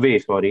 Mm-hmm. away.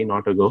 Sorry,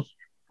 not ago.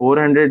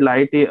 400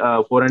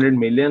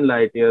 million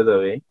light years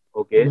away.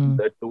 Okay, Mm,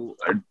 the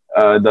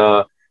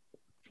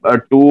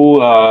two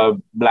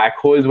black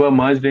holes were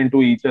merged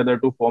into each other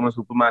to form a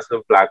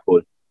supermassive black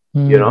hole.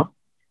 You mm. know,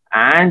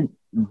 and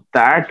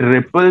that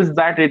ripples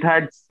that it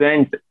had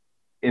sent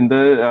in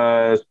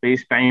the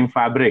space-time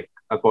fabric,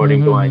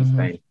 according to Mhm, mhm.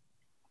 Einstein.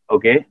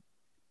 Okay,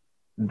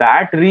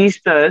 that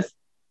reached us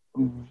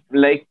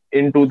like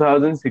in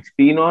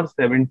 2016 or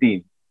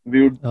 17.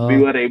 We Oh.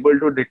 were able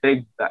to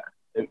detect that.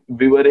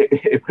 We were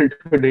able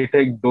to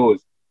detect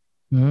those.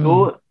 Mm.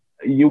 So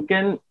you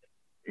can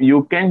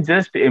you can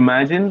just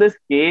imagine the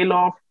scale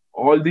of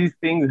all these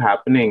things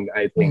happening.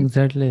 I think,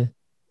 Exactly.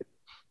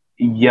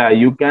 yeah,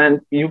 you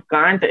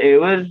can't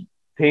ever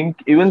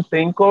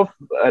think of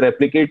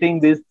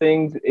replicating these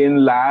things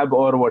in lab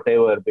or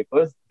whatever,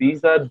 because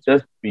these are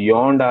just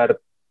beyond our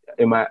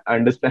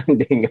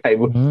understanding, I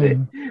would say,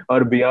 Mm.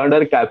 or beyond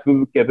our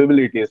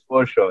capabilities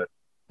for sure.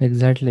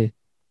 Exactly.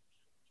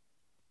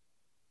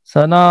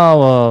 So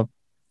now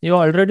you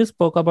already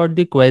spoke about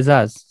the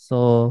quasars.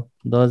 So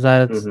those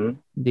are Mm-hmm.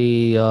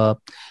 the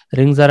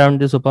rings around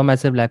the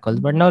supermassive black holes.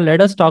 But now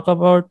let us talk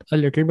about a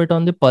little bit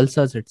on the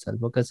pulsars itself.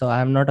 Okay, so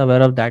I am not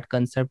aware of that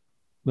concept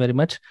very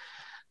much.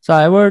 So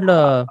I would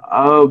uh,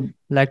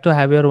 like to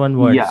have your one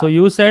word. So yeah,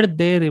 you said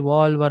they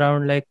revolve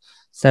around like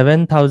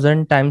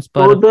 7,000 times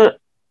so per. the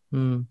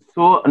Hmm.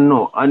 so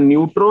no, a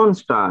neutron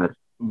star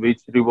which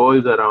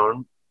revolves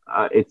around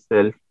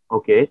itself,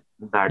 okay,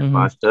 that Mm-hmm.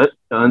 faster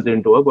turns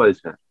into a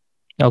pulsar.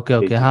 Okay,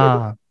 okay. basically.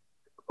 Ha.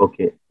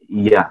 Okay,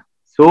 yeah.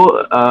 So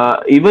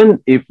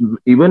even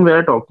we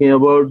are talking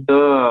about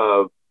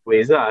the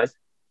quasars,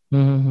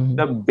 Mm-hmm.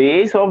 the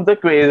base of the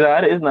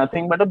quasar is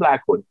nothing but a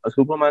black hole, a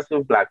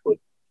supermassive black hole.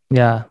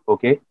 Yeah.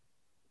 Okay,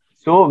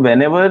 so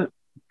whenever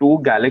two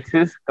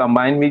galaxies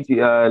combine with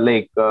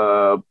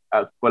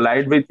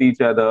collide with each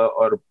other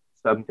or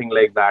something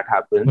like that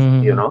happens,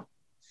 Mm-hmm.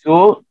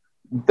 so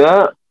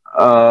the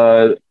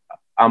uh,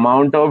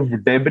 amount of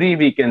debris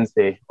we can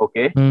say,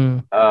 okay,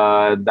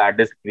 that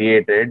is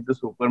created, the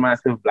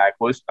supermassive black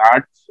hole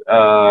starts,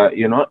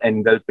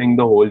 engulfing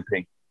the whole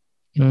thing.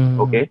 Mm-hmm.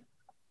 Okay,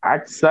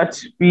 at such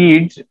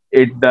speeds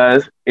it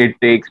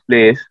takes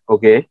place.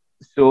 Okay,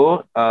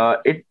 so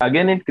it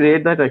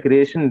creates that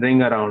accretion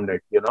ring around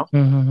it,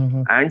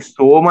 Mm-hmm. and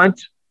so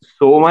much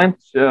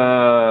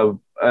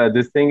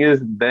this thing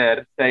is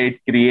there that it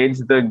creates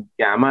the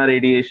gamma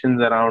radiations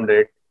around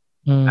it,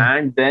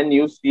 and then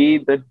you see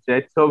the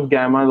jets of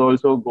gamma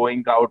also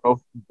going out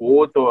of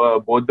both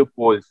the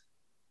poles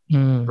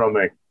Mm-hmm. from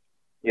it,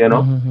 you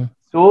know Mm-hmm.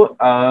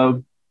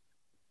 so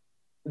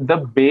the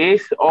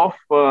base of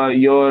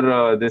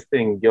your this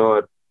thing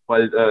your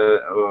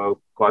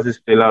quasi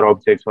stellar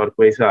objects or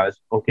quasars,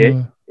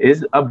 okay,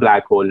 is a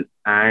black hole.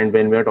 And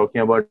when we are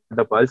talking about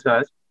the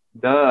pulsars,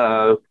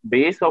 the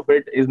base of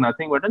it is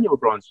nothing but a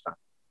neutron star.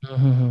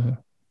 Mm-hmm.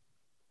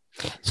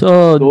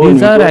 So So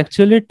these are neutron,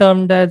 actually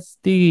termed as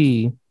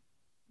the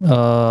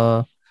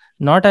uh,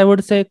 not I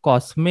would say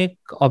cosmic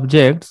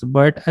objects,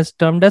 but as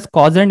termed as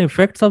cause and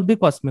effects of the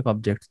cosmic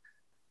objects.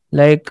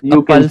 Like a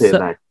you can say pulsar,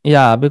 that.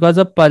 yeah, because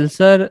a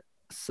pulsar,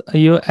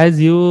 you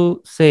as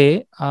you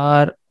say,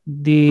 are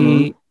Hmm.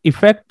 the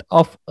effect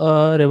of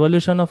a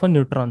revolution of a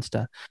neutron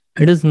star.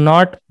 It is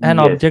not an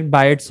Yes. object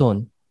by its own.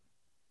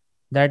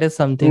 That is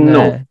something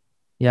No. I,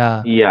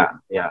 yeah.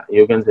 Yeah,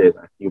 you can say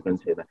that. You can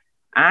say that.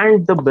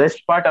 And the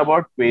best part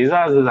about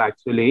quasars is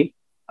actually,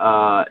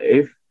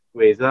 if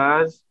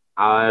quasars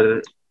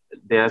are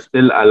they are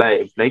still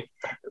alive. Like,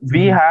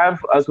 we Mhm.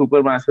 have a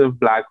supermassive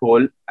black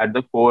hole at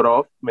the core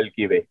of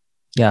Milky Way.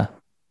 Yeah.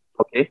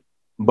 Okay,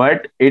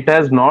 but it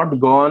has not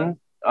gone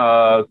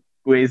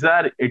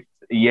quasar it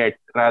yet.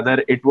 Rather,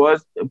 it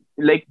was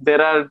like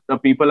there are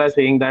people are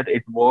saying that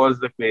it was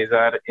the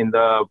quasar in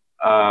the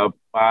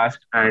past,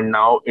 and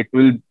now it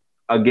will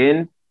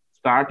again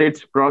start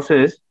its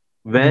process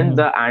when Mhm.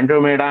 the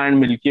Andromeda and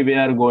Milky Way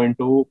are going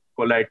to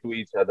collide to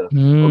each other.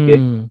 Okay,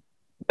 Mm.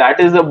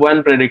 that is the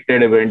one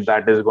predicted event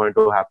that is going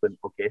to happen.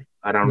 Okay,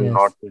 around,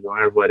 not Yes. you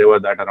don't have to worry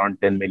about that, around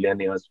 10 million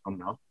years from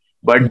now.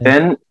 But Yes.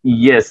 then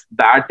yes,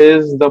 that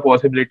is the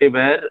possibility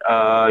where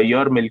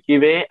your Milky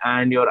Way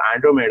and your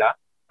Andromeda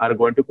are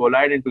going to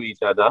collide into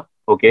each other.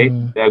 Okay,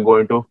 Mm. they are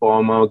going to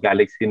form a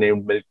galaxy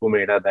named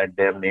Milkumeda, that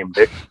they have named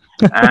it.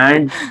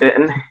 And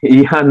then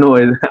yeah, no,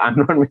 I'm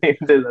not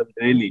making this up,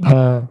 really.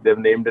 Uh,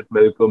 They've named it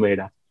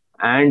Milkumeda.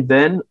 And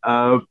then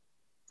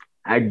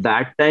at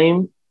that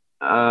time,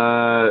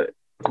 uh,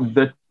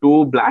 the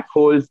two black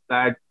holes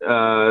that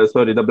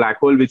the black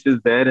hole which is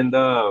there in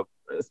the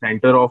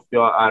center of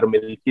your our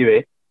Milky Way,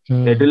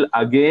 it mm. will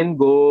again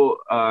go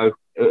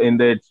in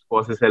the its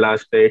quasi-stellar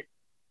state,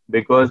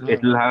 because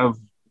it Mhm. will have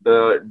the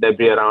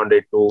debris around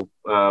it to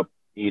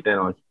eat and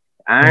all.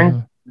 And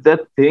Mhm. the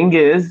thing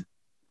is,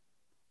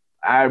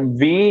 uh,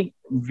 we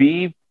we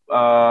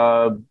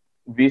uh,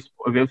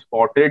 we've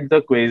spotted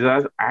the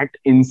quasars at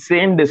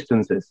insane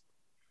distances,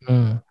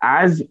 Mm.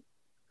 as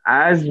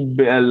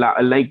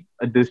like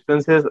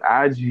distances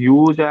as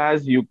huge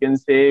as, you can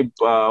say,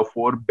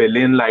 4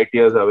 billion light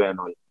years away and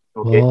all.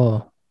 Okay,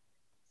 Oh.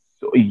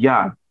 so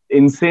yeah,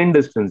 insane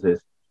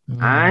distances.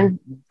 Mm. And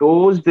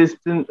those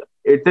distance,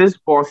 it is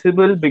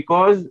possible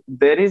because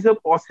there is a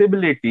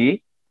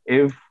possibility,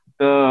 if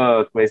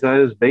the quasar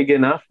is big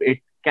enough, it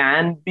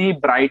can be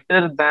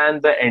brighter than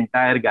the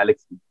entire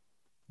galaxy.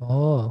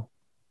 Oh.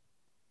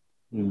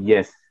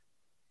 Yes.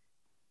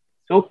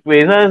 So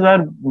quasars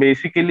are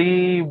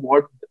basically,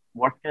 what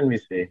can we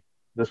say?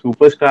 The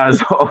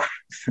superstars of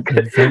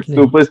Exactly.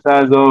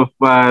 superstars of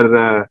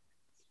our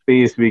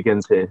space, we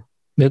can say.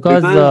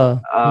 Because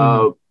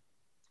Because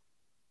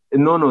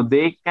no,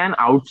 they can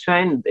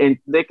outshine, and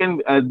they can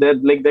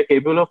they're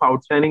capable of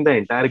outshining the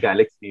entire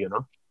galaxy.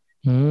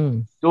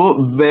 mm. So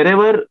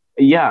wherever,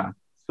 yeah.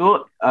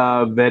 So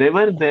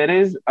wherever there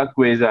is a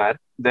quasar,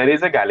 there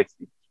is a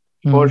galaxy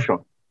for Mm.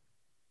 sure.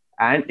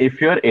 And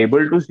if you're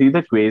able to see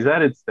the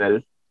quasar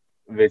itself,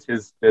 which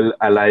is still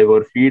alive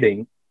or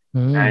feeding,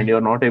 and Mm.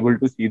 you're not able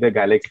to see the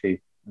galaxy,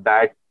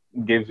 that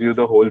gives you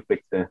the whole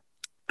picture.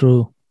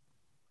 True.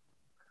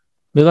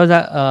 Because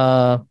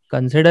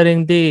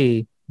considering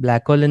the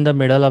black hole in the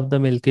middle of the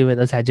Milky Way,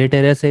 the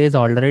Sagittarius A is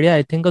already,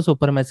 I think, a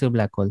supermassive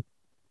black hole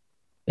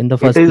in the It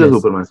first is a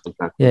place. supermassive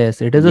black hole.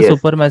 Yes, it is a Yes.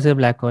 supermassive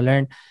black hole.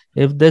 And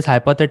if this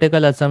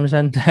hypothetical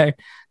assumption that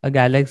a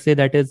galaxy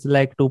that is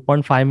like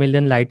 2.5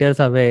 million light years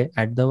away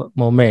at the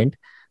moment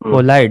Hmm.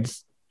 collides,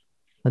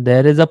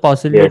 there is a Yes.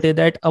 possibility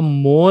that a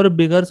more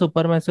bigger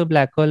supermassive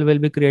black hole will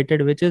be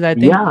created, which is, I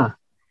think, Yeah.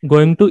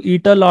 going to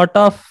eat a lot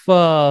of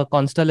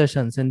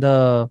constellations in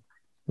the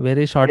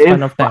very short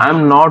span of time. If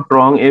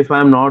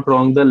I'm not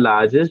wrong, the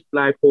largest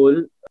black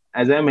hole,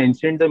 as I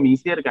mentioned, the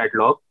Messier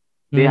catalog,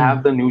 they Mm-hmm.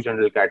 have the new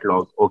general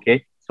catalog.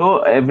 Okay, so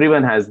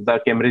everyone has the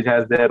Cambridge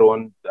has their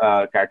own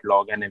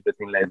catalog and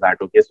everything like that.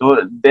 Okay,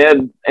 so there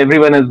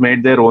everyone has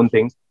made their own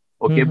things.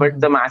 Okay, but Mm-hmm.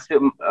 the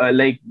massive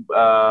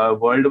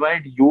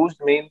worldwide used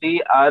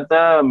mainly are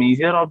the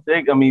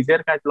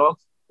Messier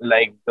catalogs,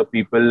 like the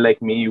people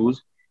like me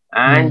use,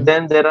 and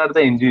then there are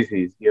the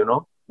NGCs.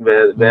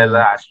 Where the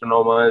Mm-hmm.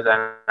 astronomers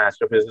and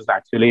astrophysicists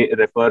actually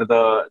refer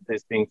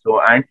this thing. So,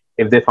 and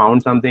if they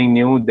found something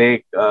new,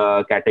 they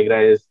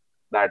categorize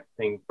that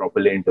thing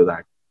properly into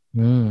that.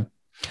 Mm.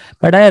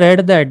 But I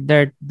read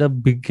that the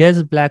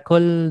biggest black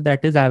hole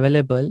that is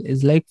available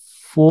is like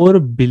 4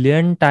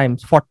 billion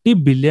times, 40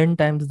 billion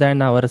times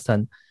than our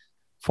sun.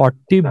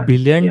 40 Sun,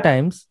 billion yeah,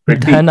 times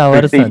than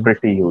our sun.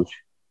 pretty huge.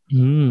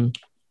 Hmm.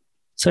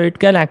 So it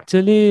can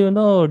actually,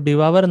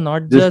 devour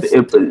not Just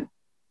just.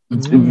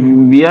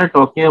 Hmm. we are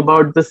talking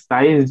about the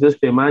size. Just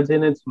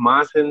imagine its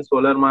mass in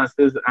solar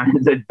masses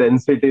and the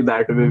density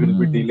that we will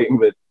be Hmm. dealing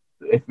with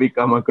if we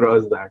come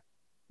across that.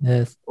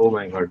 Yes. Oh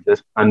my God,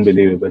 just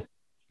unbelievable.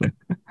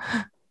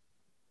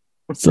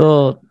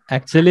 So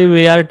actually,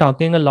 we are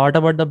talking a lot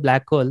about the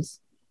black holes,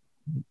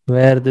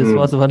 where this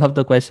was Hmm. one of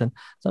the question.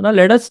 So now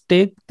let us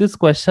take this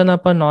question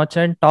up a notch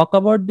and talk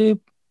about the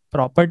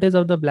properties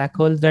of the black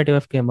holes that you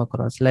have came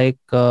across. Like,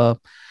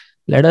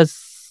 let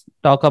us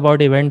talk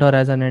about event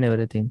horizon and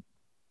everything.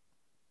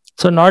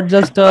 So not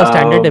just a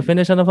standard Um,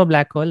 definition of a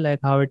black hole, like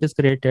how it is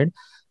created,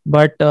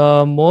 but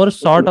more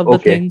sort of the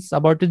okay. things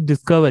about its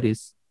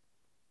discoveries.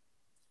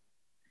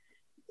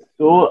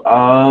 So,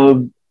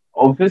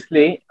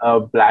 obviously, are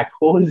black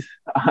holes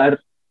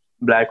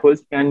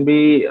can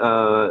be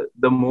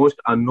the most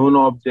unknown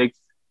objects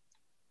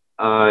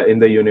in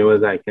the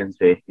universe. I can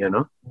say,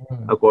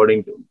 Mm,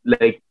 according to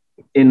like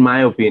in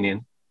my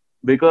opinion,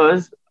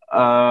 because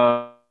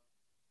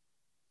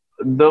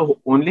the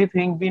only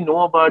thing we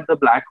know about the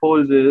black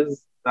holes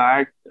is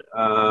that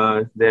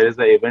there is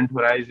an event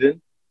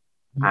horizon,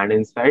 and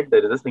inside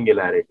there is a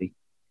singularity.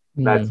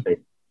 That's mm,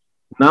 it.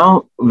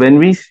 Now, when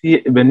we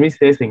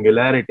say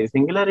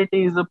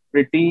singularity is a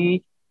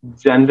pretty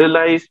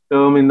generalized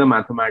term in the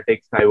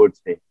mathematics, I would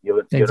say. You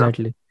know.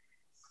 exactly.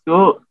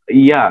 So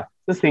yeah,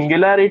 the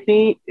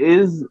singularity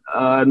is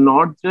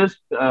not just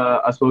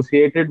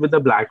associated with a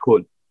black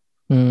hole.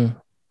 Mm,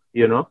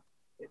 You know,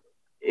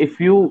 if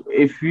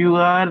you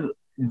are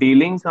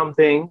dealing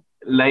something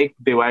like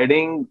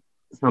dividing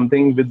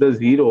something with the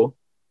zero,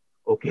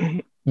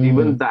 okay,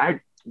 even mm, that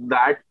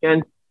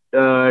can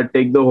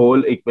take the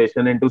whole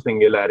equation into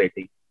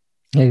singularity.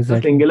 So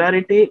exactly.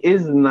 singularity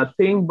is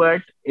nothing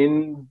but,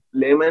 in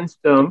layman's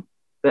term,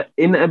 the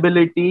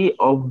inability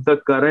of the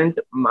current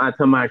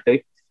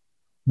mathematics,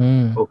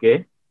 Mm,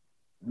 okay,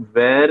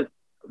 where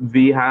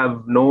we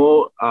have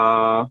no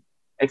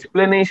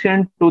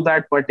explanation to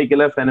that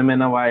particular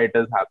phenomena why it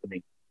is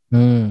happening.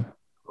 mm.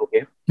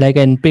 Okay, Like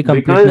NP because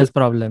completeness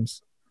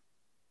problems.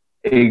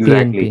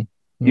 exactly, PNP.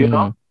 you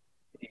know, Mm,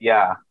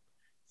 yeah.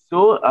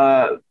 So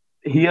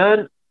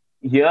here,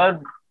 here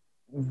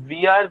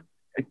we are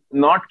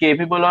not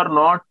capable or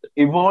not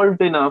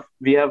evolved enough.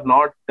 We have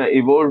not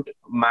evolved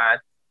math,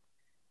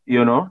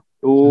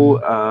 to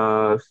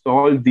mm,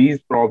 solve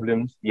these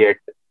problems yet.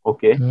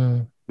 Okay,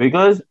 mm,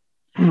 because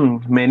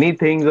many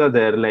things are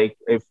there. Like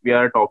if we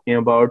are talking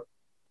about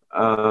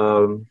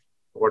um,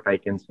 what I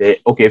can say.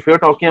 Okay, if you're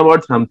talking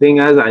about something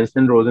as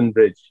Einstein-Rosen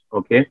bridge,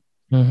 okay,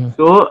 mhm,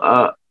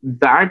 so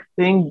that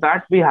thing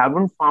that we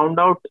haven't found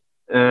out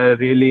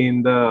really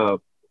in the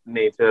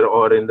nature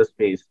or in the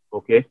space.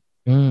 Okay,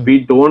 mm. we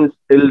don't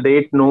till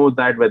date know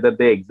that whether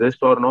they exist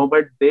or no,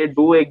 but they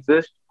do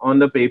exist on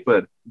the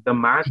paper. The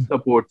math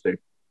supports it.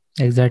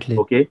 Exactly.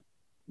 Okay,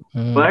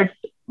 Mm, but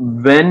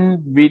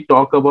when we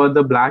talk about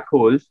the black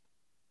holes,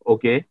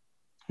 okay,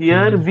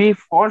 here mm. we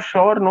for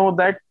sure know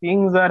that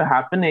things are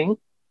happening,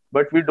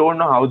 but we don't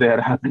know how they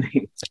are happening.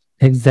 you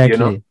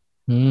know Exactly.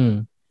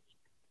 Mm,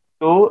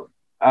 so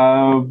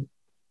uh,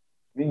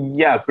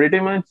 yeah, pretty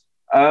much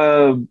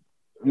a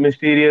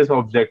mysterious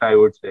object, I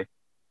would say.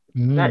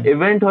 The mm,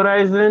 event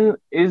horizon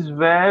is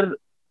where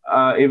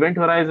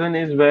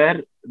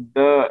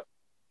the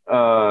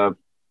uh,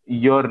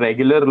 your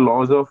regular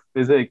laws of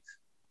physics,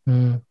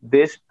 mm.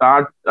 they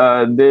start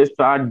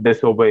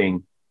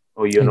disobeying.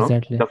 Or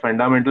Exactly. the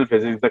fundamental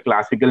physics, the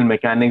classical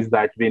mechanics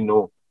that we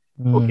know.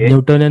 Mm. Okay,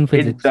 Newtonian it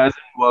physics.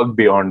 doesn't work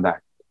beyond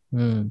that.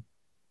 Mm,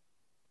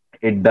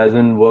 It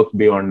doesn't work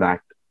beyond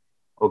that.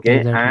 Okay,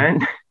 exactly.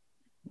 and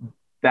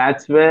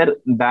that's where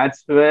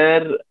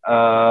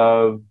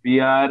we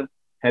are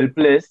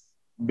helpless,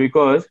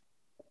 because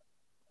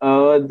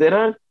there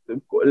are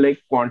like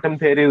quantum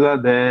theories are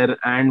there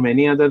and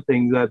many other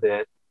things are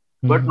there,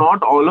 but Mm.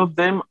 not all of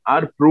them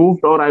are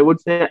proved, or I would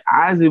say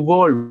as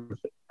evolved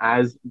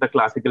as the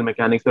classical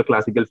mechanics or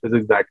classical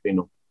physics that we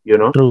know.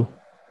 True.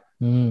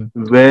 Mm,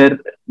 Where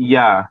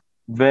yeah,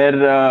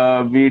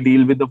 where we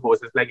deal with the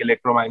forces like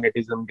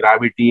electromagnetism,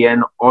 gravity,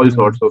 and all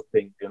sorts mm, of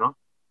things.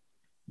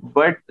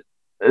 But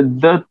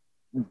the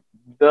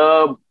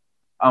the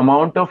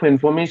amount of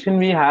information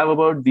we have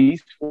about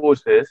these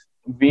forces,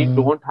 we Mm,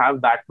 don't have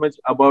that much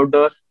about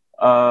the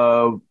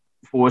uh,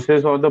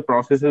 forces or the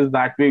processes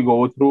that we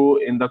go through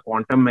in the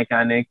quantum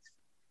mechanics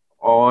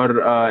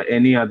or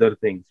any other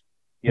things,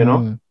 you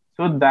know. mm,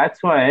 So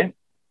that's why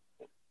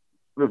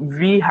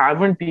we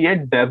haven't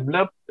yet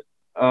developed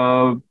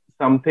uh,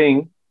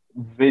 something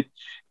which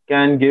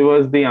can give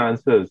us the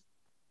answers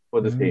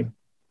for the same. mm.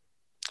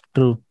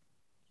 True.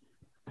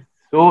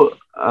 So,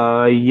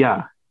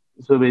 yeah.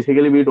 So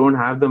basically, we don't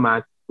have the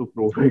math to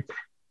prove it.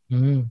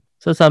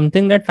 So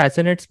something that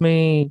fascinates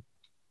me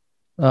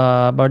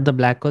about the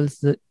black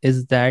holes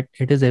is that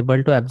it is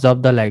able to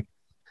absorb the light.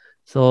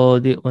 So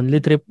the only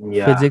three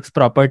Yeah. physics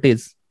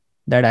properties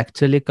that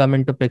actually come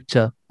into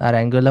picture are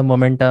angular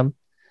momentum,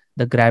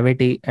 the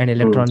gravity, and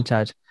Hmm. electron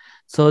charge.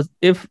 So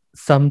if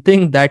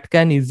something that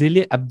can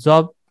easily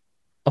absorb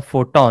a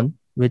photon,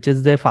 which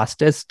is the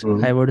fastest,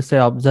 Hmm. I would say,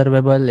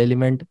 observable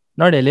element,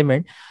 not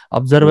element,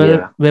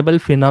 Yeah. observable Is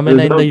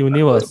phenomena in the the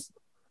universe.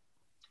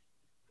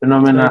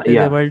 So phenomena? it is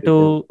Yeah, able we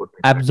can to put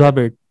it that way. absorb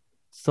it.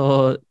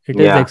 So it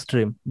is Yeah.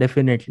 extreme,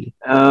 definitely.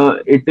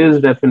 It is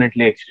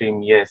definitely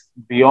extreme. Yes.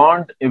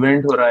 Beyond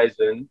event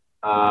horizon,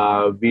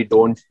 we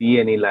don't see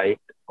any light.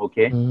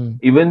 Okay. Mm,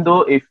 Even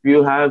though if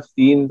you have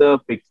seen the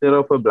picture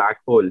of a black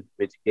hole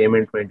which came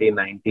in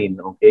 2019,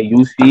 okay,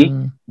 you see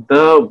mm,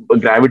 the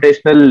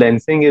gravitational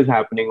lensing is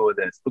happening over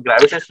there. So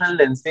gravitational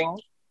lensing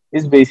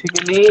is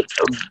basically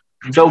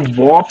the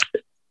warped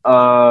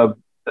uh,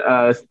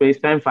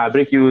 space-time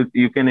fabric you're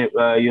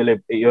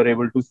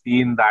able to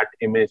see in that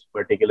image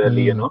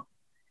particularly. You mm, know,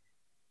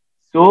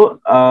 so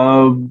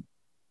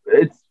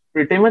it's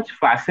pretty much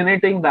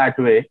fascinating that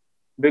way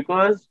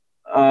because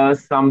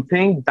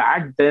something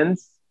that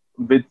dense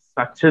with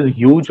such a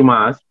huge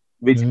mass,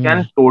 which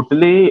can mm,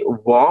 totally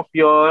warp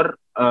your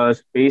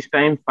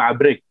space-time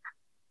fabric,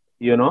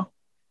 you know,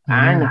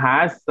 and mm.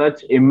 has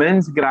such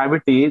immense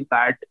gravity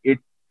that it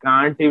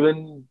can't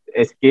even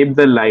escape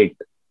the light,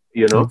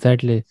 you know.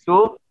 Exactly.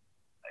 So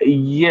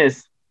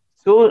yes,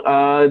 so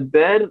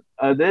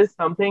there's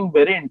something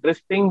very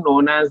interesting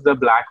known as the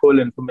black hole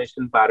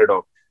information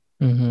paradox,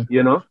 Mm-hmm.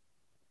 you know.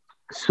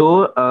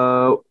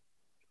 So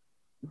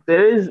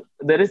there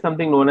is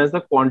something known as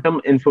the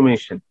quantum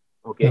information.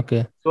 Okay,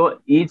 Okay. so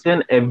each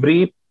and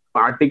every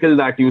particle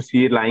that you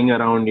see lying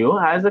around you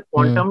has a Mm,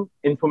 quantum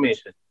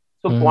information.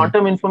 So mm,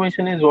 quantum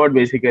information is what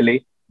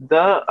basically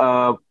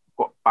the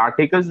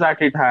particles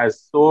that it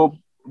has. So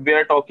we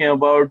are talking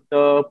about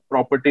the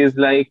properties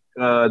like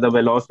the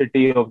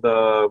velocity of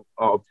the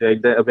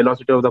object, the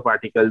velocity of the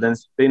particle, then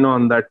spin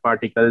on that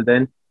particle,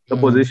 then the mm,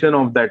 position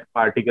of that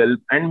particle,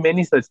 and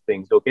many such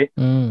things. Okay,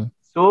 mm,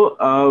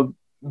 so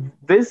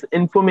this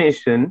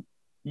information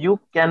you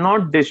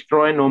cannot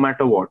destroy no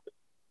matter what.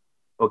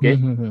 Okay,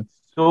 mm,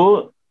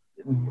 so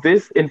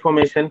this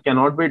information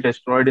cannot be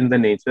destroyed in the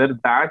nature.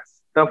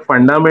 That's the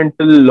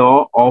fundamental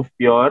law of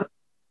your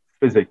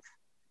physics.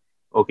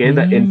 Okay,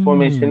 the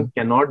information mm,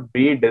 cannot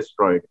be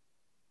destroyed,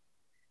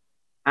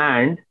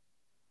 and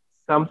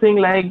something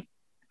like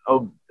uh,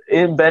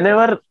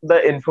 whenever the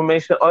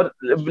information, or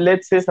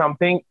let's say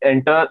something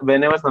enter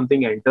whenever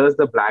something enters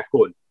the black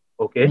hole.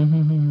 Okay,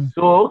 mm,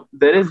 so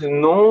there is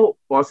no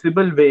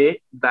possible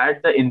way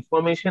that the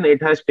information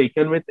it has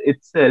taken with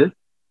itself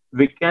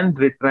we can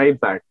retrieve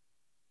that.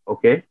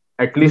 Okay,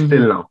 at least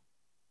till mm, now.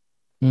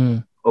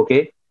 mm,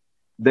 Okay,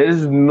 there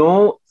is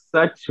no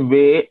such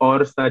way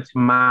or such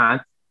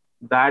math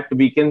that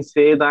we can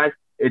say that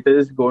it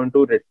is going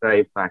to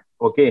retrieve that.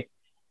 Okay,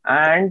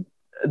 and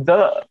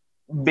the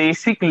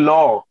basic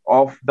law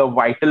of the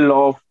vital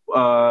law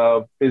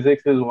of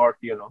physics is what,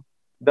 you know,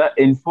 the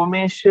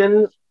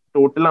information,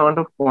 total amount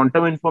of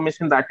quantum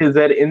information that is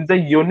there in the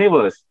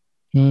universe,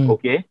 mm.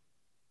 okay,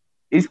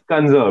 is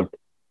conserved.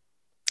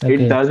 It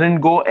Okay. doesn't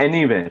go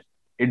anywhere.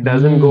 It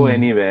doesn't go Mm,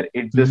 anywhere.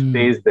 It just mm.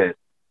 stays there.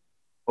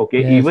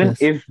 Okay, Yes, even yes.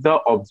 if the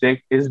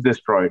object is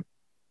destroyed.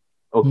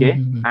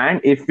 Okay, Mm,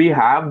 and if we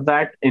have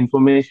that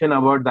information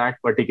about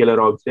that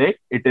particular object,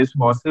 it is mm,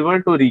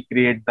 possible to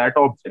recreate that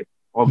object,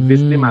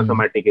 obviously mm.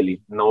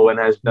 mathematically. No one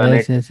has done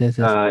Yes, it yes, yes,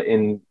 yes.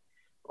 in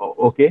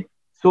okay.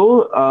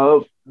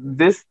 So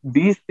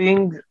these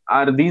things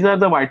are, these are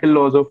the vital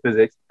laws of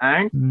physics,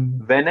 and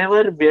Mm,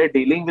 whenever we are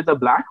dealing with a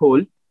black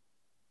hole,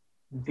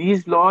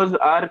 these laws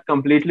are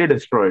completely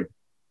destroyed.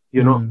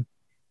 You know, mm,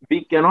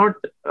 we cannot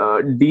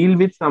deal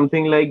with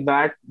something like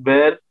that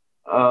where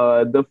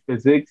the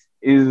physics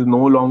is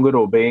no longer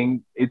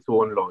obeying its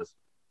own laws.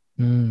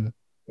 mm,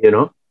 You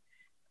know,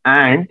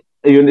 and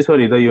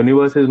sorry, the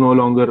universe is no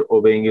longer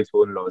obeying its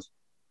own laws,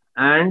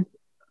 and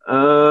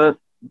uh,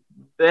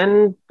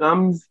 then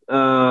comes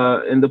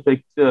in the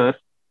picture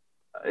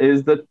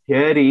is the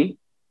theory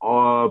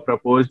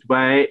proposed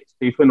by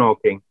Stephen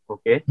Hawking.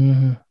 Okay,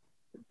 mm,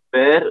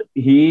 where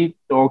he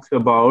talks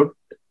about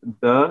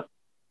the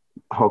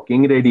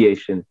Hawking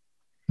radiation.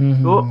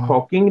 So mm,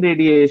 Hawking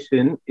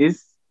radiation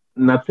is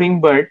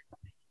nothing but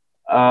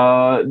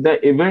the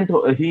event.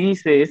 He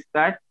says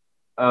that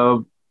uh,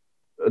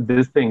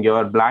 this thing,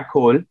 your black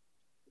hole,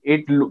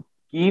 it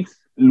keeps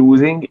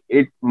losing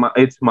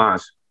its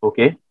mass.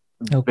 Okay,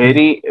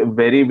 Okay.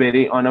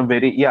 very on a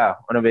very, yeah,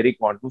 on a very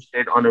quantum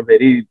state, on a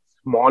very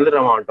smaller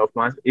amount of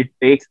mass. It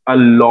takes a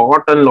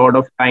lot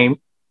of time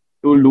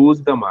to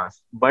lose the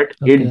mass, but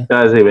it Okay.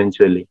 does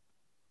eventually.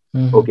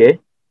 Mm-hmm. Okay,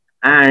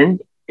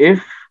 and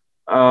if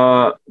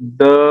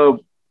the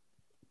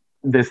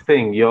this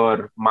thing,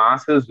 your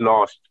mass is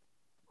lost.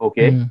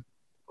 Okay, Mm.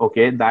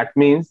 okay, that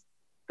means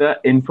the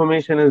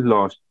information is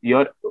lost,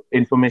 your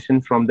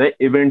information from the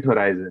event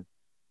horizon.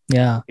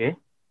 Yeah. Okay,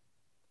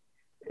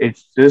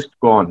 it's just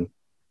gone.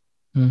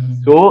 Mm-hmm.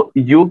 So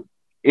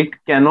it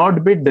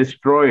cannot be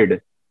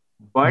destroyed.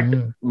 But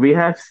Mm. we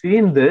have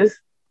seen this,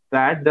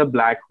 that the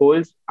black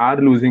holes are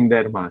losing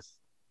their mass.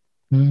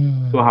 So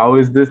Mm. how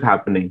is this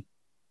happening?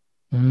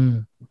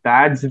 Mm.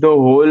 That's the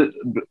whole,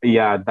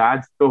 yeah,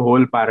 that's the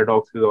whole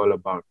paradox is all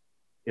about.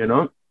 You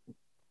know,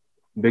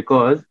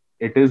 because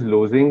it is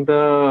losing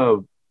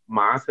the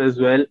mass as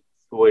well,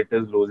 so it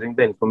is losing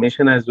the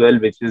information as well,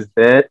 which is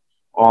there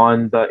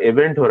on the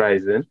event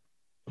horizon.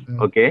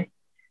 Mm. Okay,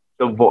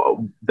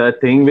 so the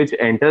thing which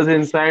enters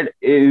inside,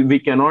 we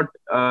cannot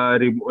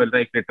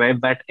like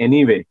retrieve that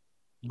anyway.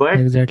 But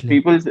Exactly.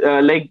 people,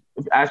 like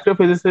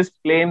astrophysicists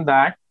claim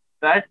that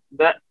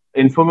the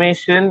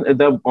information,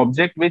 the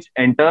object which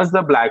enters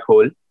the black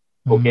hole,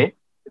 Mm. okay,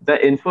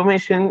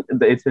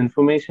 its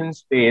information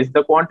stays,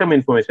 the quantum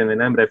information.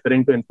 When I'm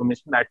referring to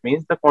information, that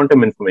means the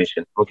quantum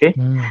information. Okay,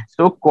 Mm.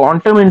 so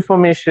quantum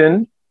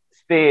information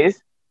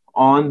stays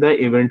on the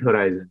event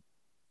horizon.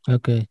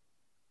 Okay.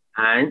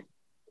 and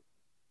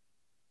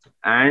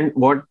and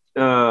what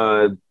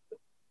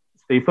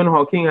Stephen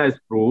Hawking has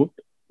proved,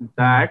 Mm.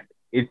 that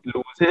it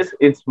loses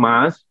its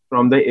mass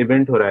from the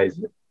event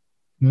horizon.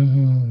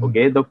 Mm-hmm.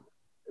 Okay, the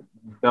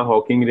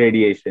Hawking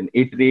radiation,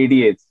 it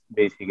radiates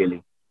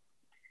basically,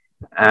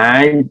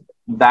 and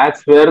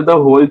that's where the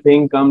whole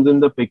thing comes in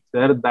the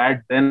picture.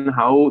 That then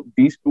how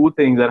these two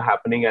things are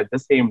happening at the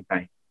same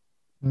time.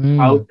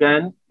 How Mm.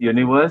 can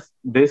universe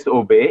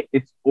disobey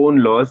its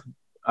own laws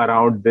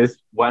around this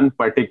one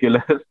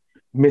particular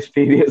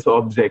mysterious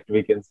object?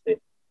 We can say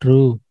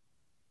True.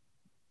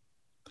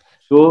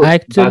 I so.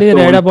 That's actually the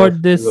read whole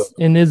about process. this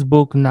in his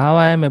book. Now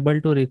I am able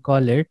to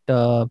recall it.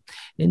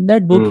 In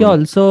that book, he Mm,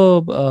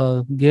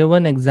 also gave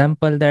an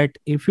example that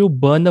if you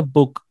burn a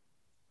book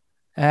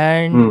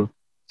and mm,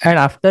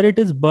 after it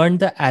is burned,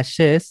 the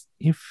ashes,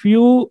 if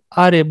you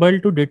are able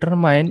to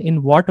determine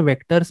in what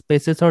vector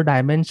spaces or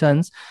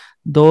dimensions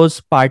those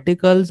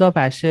particles of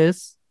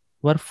ashes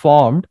were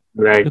formed,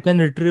 right, you can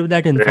retrieve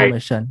that right.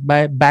 information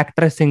by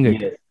backtracing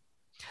it. Yes,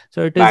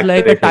 So it is back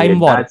like a tracing time it.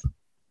 warp. That's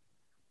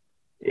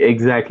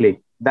exactly.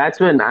 That's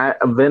when I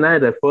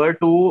refer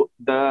to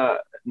the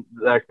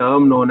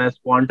term known as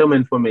quantum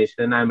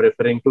information, I'm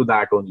referring to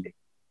that only.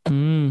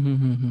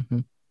 Mm-hmm.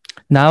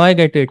 Now I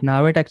get it.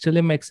 Now it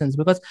actually makes sense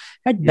because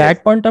at Yes,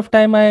 that point of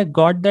time, I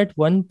got that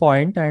one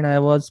point and I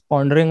was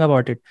pondering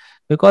about it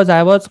because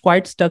I was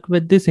quite stuck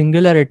with the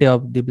singularity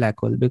of the black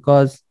hole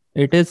because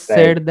it is right.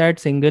 said that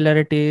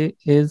singularity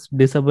is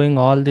disobeying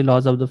all the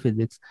laws of the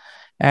physics.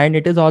 And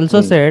it is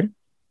also Mm, said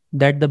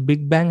that the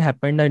Big Bang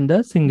happened in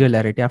the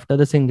singularity, after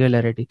the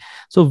singularity.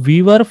 So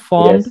we were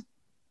formed yes.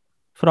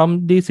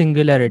 from the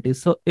singularity.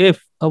 So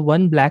if a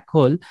one black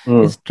hole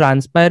Mm, is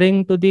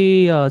transpiring to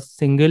the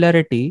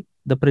singularity,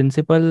 the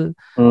principle,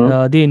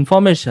 mm, the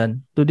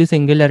information to the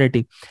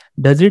singularity,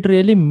 does it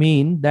really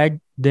mean that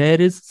there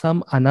is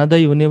some another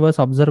universe,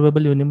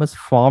 observable universe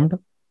formed,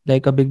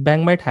 like a Big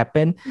Bang might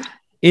happen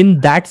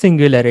in that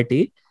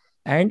singularity,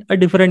 and a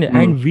different, mm,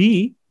 and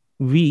we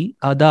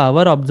are the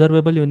our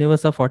observable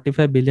universe of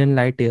 45 billion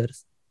light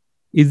years,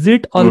 is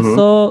it mm-hmm.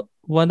 also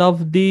one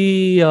of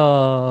the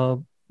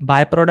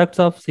byproducts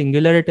of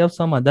singularity of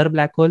some other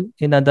black hole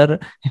in other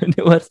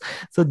universe?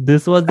 So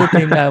this was the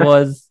thing I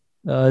was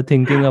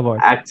thinking about.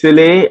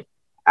 Actually,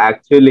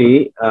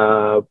 actually,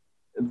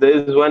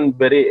 there's one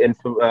very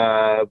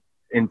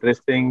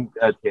interesting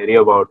theory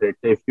about it.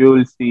 If you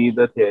will see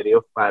the theory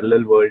of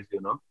parallel worlds,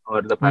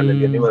 or the parallel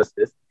Mm,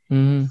 universes,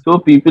 mm,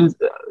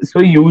 so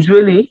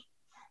usually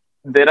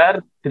there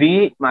are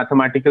three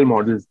mathematical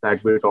models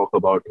that we talk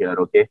about here.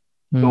 Okay,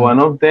 so mm. one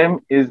of them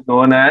is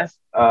known as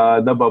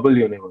the bubble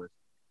universe.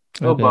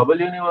 So Okay. bubble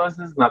universe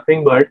is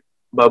nothing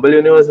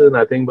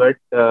but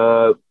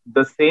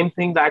the same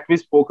thing that we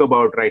spoke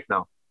about right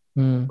now.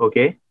 Mm,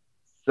 Okay,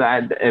 so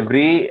that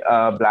every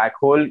black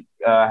hole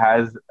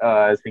has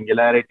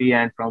singularity,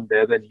 and from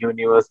there the new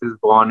universe is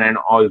born and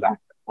all that.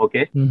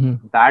 Okay, mm-hmm,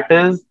 that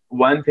is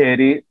one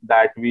theory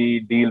that we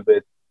deal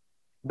with.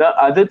 The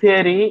other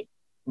theory,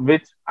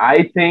 which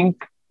I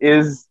think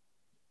is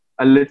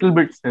a little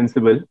bit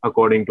sensible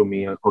according to me,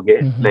 okay,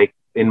 mm-hmm, like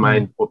in mm,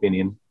 my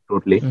opinion,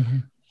 totally. mm-hmm,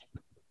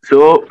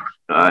 So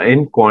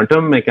in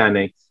quantum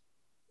mechanics,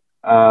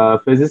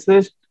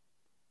 physicists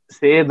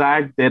say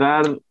that there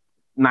are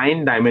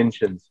nine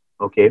dimensions.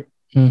 Okay,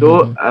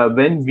 so mm-hmm,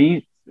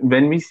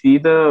 when we see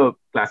the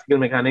classical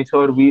mechanics,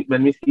 or we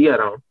when we see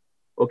around,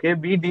 okay,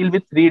 we deal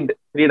with three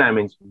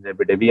dimensions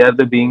every day. We are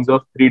the beings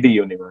of 3D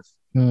universe.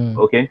 mm,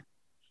 Okay,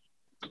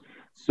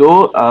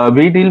 So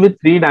we deal with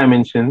three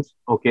dimensions,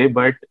 okay,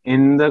 but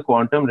in the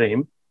quantum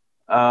realm,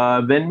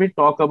 when we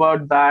talk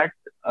about that,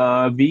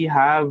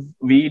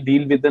 we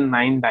deal with the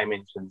nine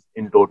dimensions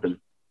in total,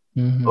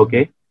 Mm-hmm.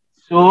 okay.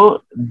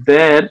 So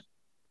there,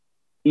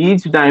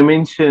 each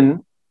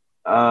dimension,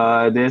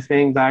 they're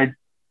saying that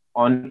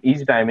on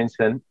each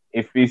dimension, if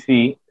we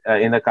see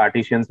in the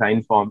Cartesian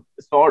sign form,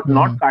 sort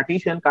not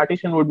Cartesian,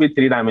 Cartesian would be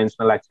three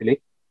dimensional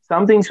actually.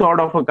 Something sort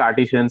of a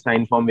Cartesian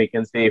sign form, we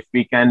can say, if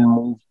we can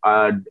move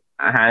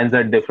hands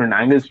at different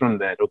angles from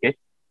there. Okay,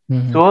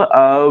 Mm-hmm.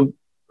 so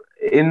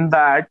in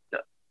that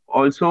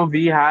also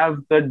we have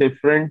the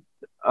different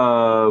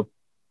uh,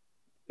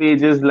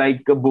 pages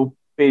like a book,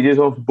 pages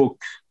of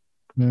books.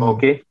 Mm-hmm.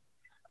 Okay,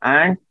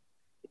 and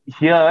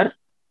here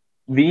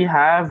we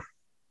have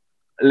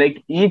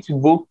like each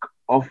book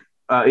of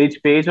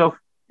each page of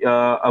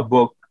a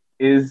book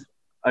is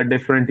a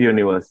different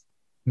universe,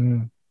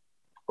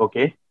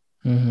 okay,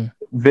 Mm-hmm.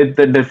 with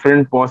the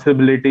different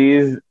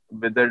possibilities,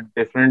 with the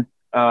different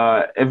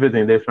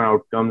everything, different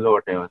outcomes or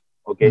whatever,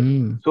 okay.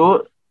 Mm-hmm.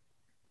 So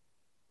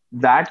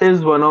that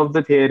is one of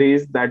the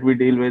theories that we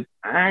deal with,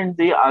 and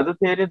the other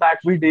theory that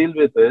we deal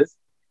with is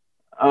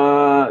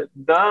uh,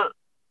 the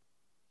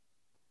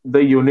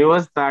the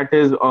universe that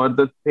is, or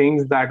the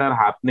things that are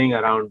happening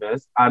around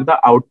us are the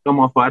outcome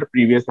of our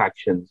previous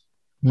actions,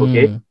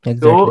 okay.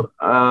 Exactly.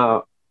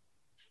 So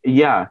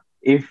yeah,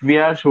 if we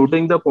are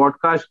shooting the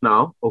podcast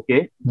now,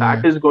 okay,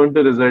 that Mm-hmm. is going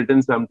to result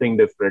in something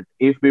different.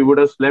 If we would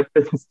have slept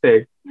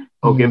instead,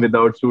 okay, Mm-hmm.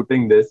 without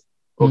shooting this,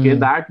 okay,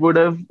 that would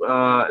have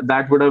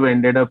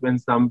ended up in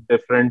some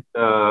different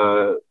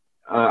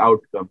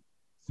outcome.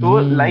 So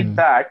like Mm-hmm.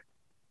 that,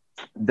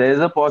 there's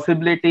a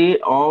possibility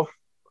of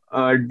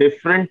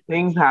different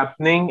things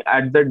happening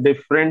at the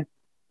different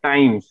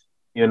times,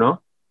 you know,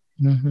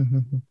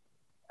 Mm-hmm.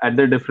 at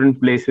the different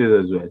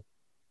places as well.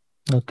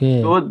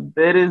 Okay. So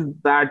there is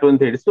that one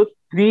theory. So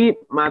three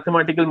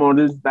mathematical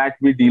models that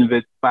we deal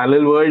with,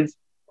 parallel worlds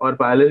or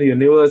parallel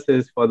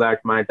universes for that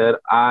matter,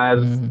 are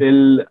Mm-hmm.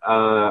 still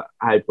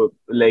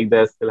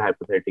they're still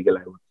hypothetical,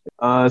 I would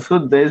say. So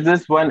there's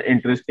this one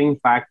interesting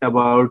fact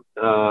about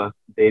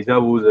deja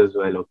vus as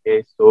well.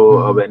 Okay, so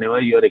Mm-hmm. whenever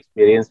you're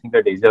experiencing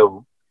a deja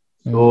vu,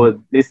 Mm-hmm.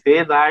 so they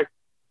say that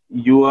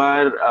you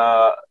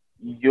are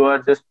you are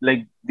just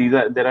like these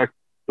are there are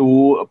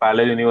two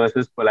parallel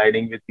universes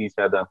colliding with each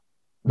other.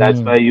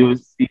 That's Mm-hmm. why you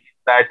see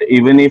that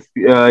even if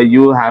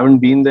you haven't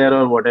been there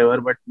or whatever,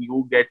 but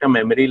you get a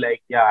memory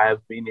like, yeah, I have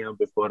been here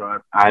before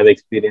or I have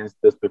experienced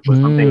this before,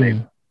 something like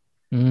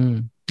Mm-hmm.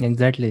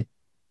 Exactly.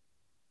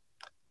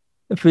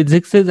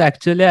 Physics is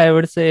actually, I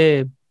would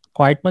say,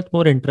 quite much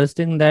more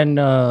interesting than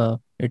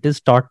it is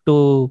taught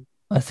to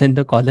us in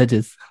the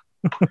colleges.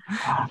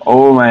 that.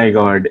 Oh my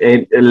God.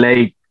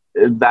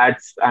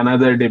 That's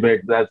another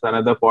debate. That's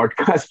another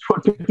podcast for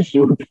to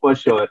shoot for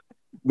sure.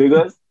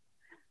 Because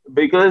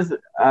because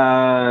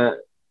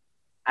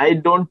I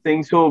don't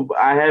think so.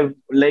 I have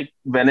like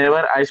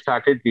whenever I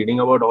started reading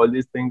about all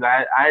these things,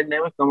 I had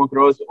never come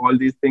across all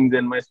these things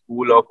in my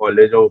school or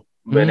college or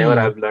whenever Mm,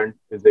 I've learned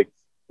physics,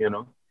 you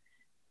know.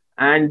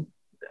 And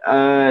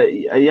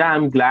yeah,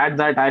 I'm glad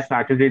that I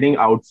started reading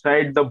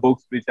outside the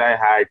books which I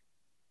had,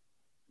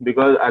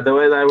 because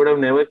otherwise I would have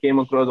never came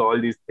across all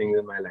these things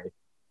in my life.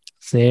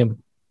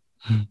 same.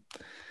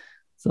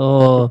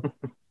 So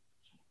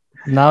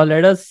now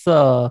let us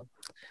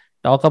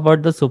talk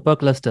about the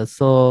superclusters.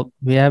 So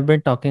we have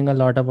been talking a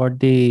lot about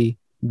the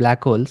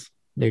black holes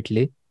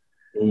lately.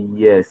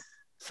 Yes.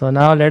 So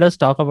now let us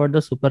talk about the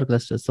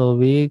superclusters. So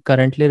we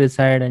currently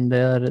reside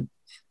under,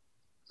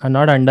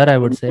 not under, I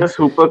would say, The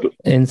super,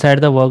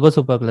 inside the Virgo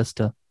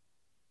supercluster.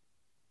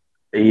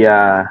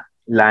 yeah,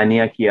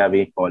 Laniakea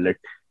we call it.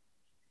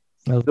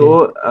 Okay.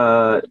 So,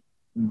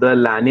 the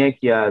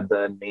Laniakea,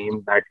 the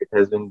name that it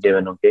has been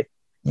given, okay.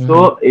 Mm-hmm.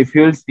 So, if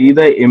you'll see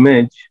the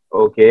image,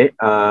 okay,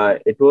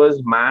 it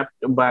was mapped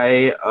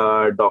by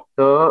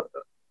Dr.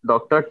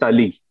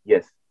 Tully.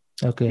 Yes,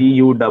 Okay.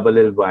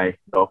 Tully,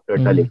 Dr.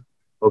 Mm-hmm. Tully.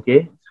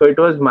 Okay, so it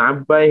was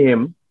mapped by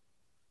him.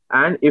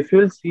 And if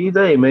you'll see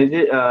the image,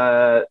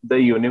 the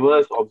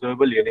universe,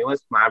 observable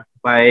universe mapped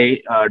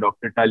by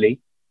Dr. Tully,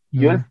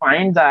 you'll Mm-hmm.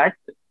 find that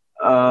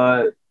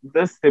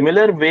the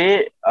similar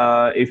way,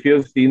 if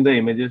you've seen the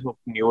images of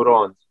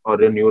neurons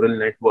or a neural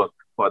network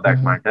for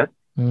that Mm-hmm. matter,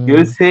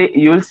 Mm-hmm.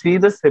 you'll see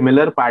the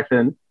similar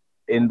pattern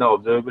in the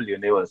observable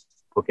universe.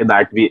 Okay,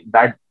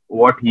 that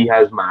what he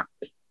has mapped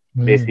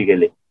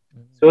basically.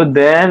 So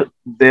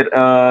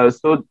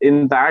so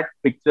in that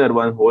picture,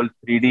 one whole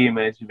 3D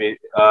image,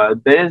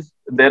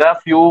 there are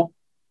few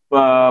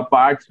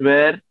parts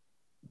where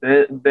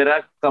there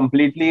are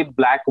completely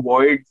black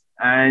voids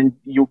and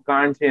you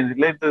can't change it.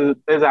 Like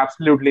there's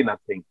absolutely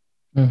nothing.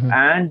 Mm-hmm.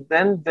 And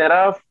then there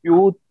are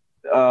few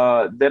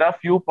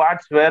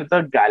parts where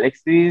the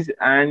galaxies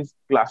and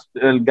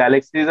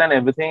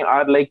everything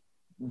are like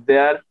they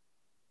are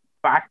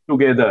packed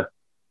together.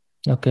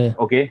 Okay.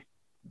 Okay,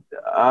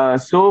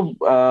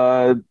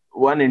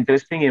 one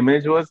interesting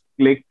image was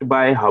clicked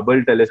by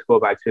Hubble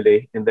telescope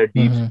actually in the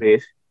deep Mm-hmm.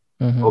 space.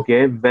 Mm-hmm.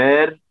 Okay,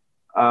 where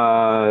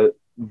uh,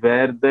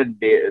 where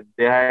they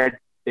had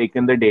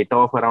taken the data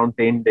of around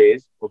 10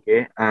 days,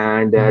 okay,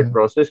 and they had Mm.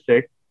 processed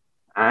it,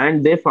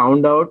 and they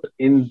found out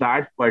in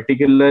that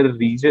particular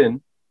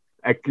region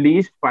at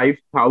least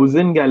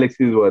 5,000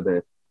 galaxies were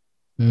there.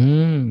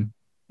 Mm.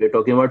 We're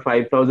talking about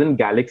 5,000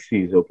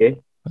 galaxies, okay?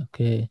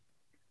 Okay.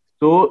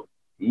 So,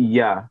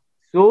 yeah.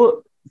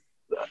 So,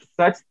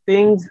 such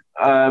things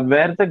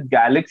where the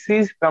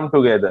galaxies come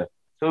together.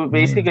 So, Mm.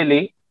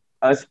 basically,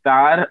 a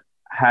star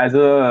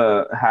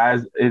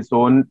has its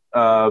own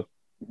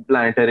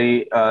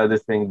planetary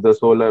this thing, the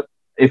solar.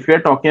 If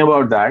you're talking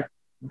about that,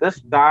 the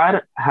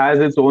star has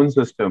its own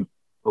system.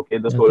 Okay,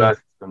 the solar Okay.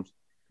 systems.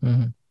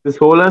 Mm. The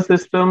solar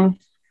systems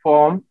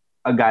form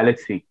a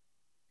galaxy.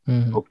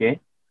 Mm. Okay,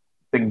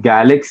 the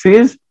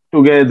galaxies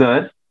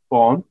together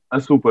form a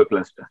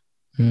supercluster.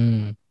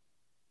 Mm.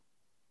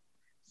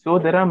 So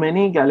there are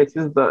many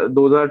galaxies,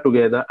 those are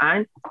together.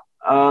 And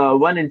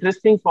one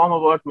interesting form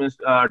about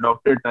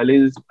Dr.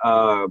 Tully's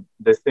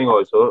this thing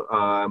also,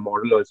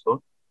 model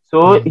also.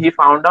 So Mm. he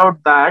found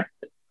out that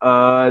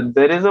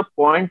there is a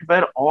point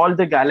where all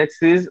the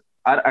galaxies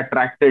are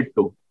attracted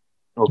to.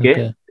 Okay,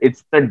 Okay.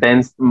 it's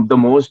the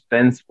most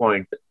dense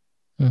point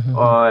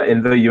Mm.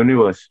 in the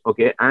universe.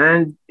 Okay,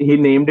 and he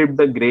named it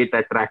the Great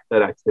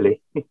Attractor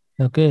actually.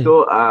 Okay. So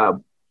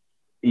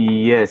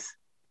yes.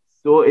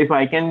 So if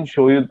I can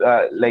show you,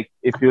 like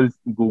if you'll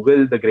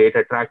Google the Great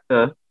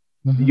Attractor,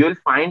 Mm. you'll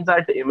find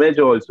that image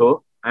also,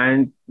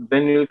 and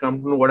then you'll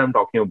come to know what I'm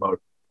talking about.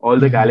 All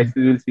the Mm.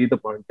 galaxies, you'll see the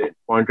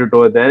pointed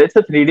over there. It's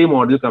a 3D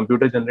model,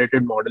 computer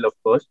generated model, of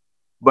course,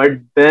 but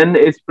then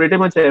it's pretty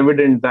much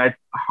evident that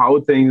how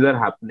things are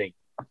happening.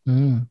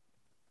 Mm.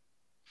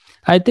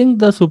 I think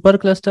the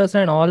superclusters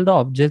and all the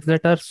objects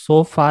that are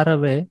so far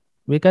away,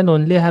 we can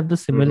only have the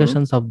Hmm.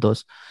 simulations of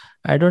those.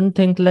 I don't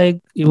think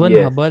like even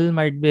Yes. Hubble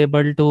might be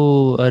able to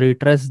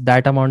retrace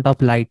that amount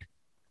of light.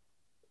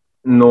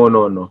 No,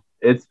 no, no.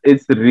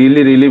 It's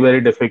really, really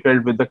very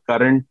difficult with the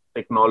current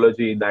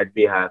technology that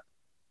we have.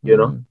 You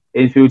know, Mm.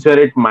 in future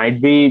it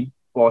might be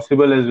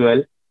possible as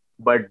well,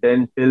 but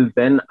then till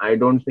then, I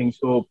don't think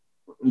so.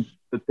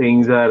 The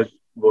things are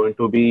going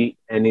to be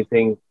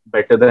anything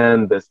better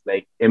than this.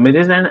 Like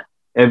images and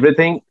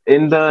everything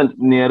in the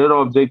nearer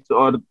objects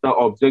or the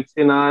objects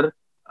in our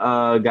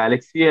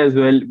galaxy as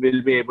well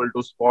will be able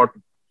to spot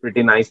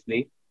pretty nicely.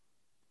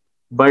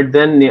 But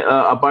then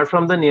apart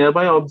from the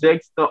nearby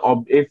objects,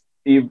 if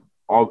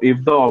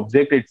the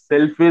object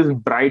itself is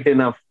bright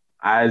enough,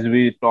 as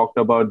we talked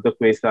about the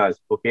quasars,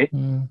 okay,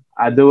 Mm.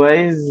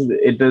 otherwise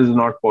it is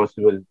not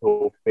possible to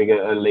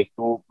figure like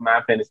to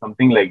map any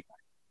something like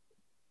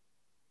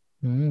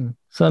Mm.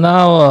 So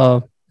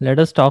now let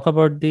us talk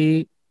about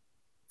the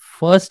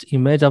first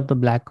image of the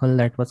black hole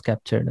that was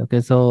captured. Okay,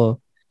 so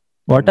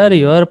what are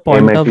your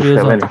point of views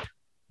on M87. it?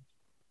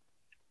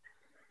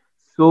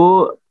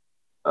 So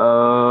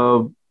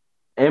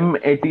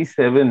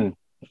M87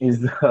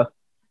 is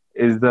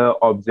the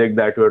object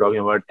that we're talking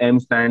about. M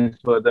stands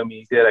for the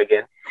meteor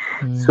again.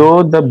 Mm.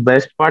 So the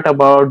best part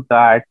about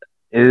that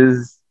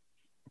is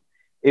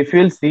if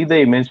you'll see the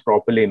image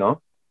properly,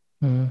 no,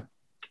 Mm.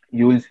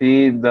 you will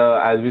see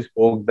as we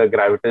spoke, the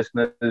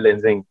gravitational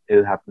lensing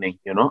is happening,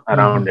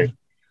 around it. Mm.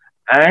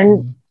 And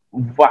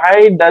Mm.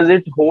 why does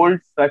it hold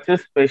such a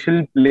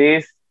special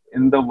place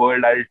in the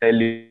world? I'll tell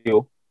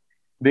you.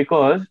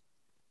 Because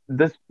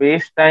the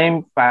space-time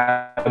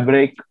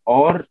fabric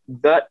or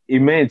the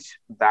image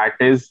that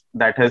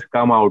has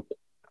come out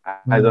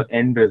as an Mm.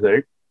 end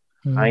result,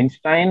 Mm.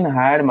 Einstein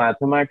had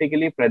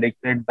mathematically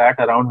predicted that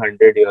around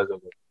 100 years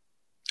ago.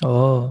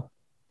 Oh.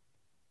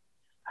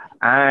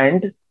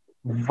 And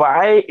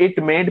why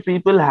it made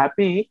people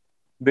happy?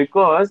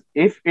 Because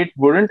if it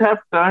wouldn't have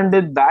turned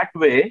it that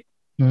way,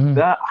 Mm.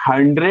 the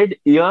 100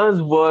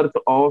 years worth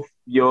of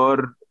your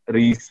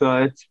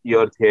research,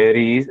 your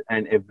theories,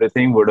 and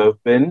everything would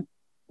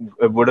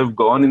have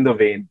gone in the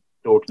vain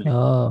totally.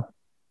 Oh.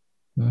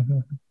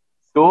 Mhm.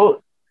 So,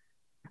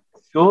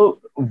 so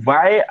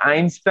why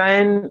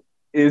Einstein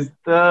is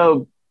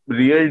the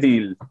real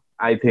deal?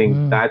 I think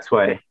Mm. that's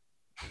why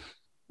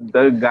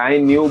the guy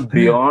knew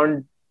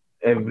beyond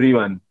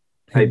everyone.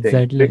 I think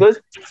Exactly.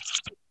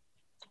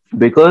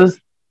 because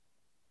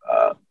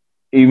uh,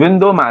 even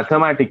though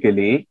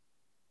mathematically,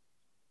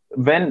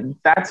 when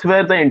that's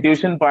where the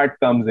intuition part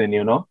comes in,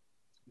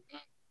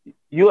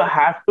 you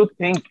have to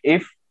think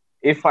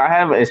if I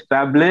have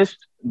established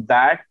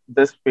that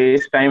the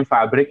space time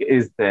fabric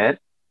is there,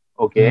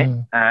 okay,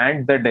 Mm.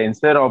 and the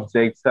denser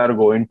objects are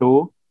going to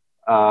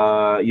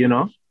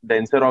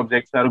denser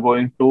objects are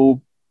going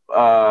to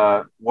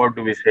what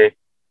do we say,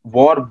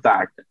 warp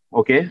that,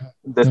 okay,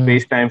 the Mm.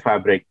 space time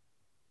fabric.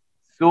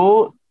 So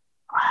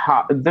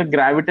the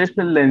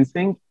gravitational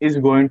lensing is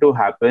going to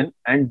happen,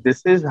 and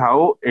this is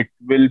how it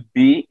will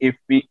be if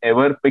we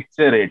ever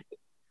picture it.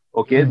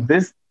 Okay, Mm.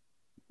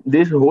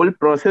 this whole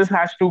process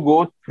has to go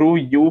through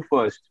you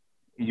first.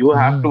 You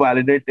have to Mm.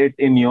 validate it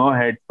in your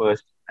head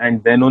first,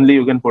 and then only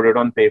you can put it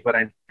on paper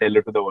and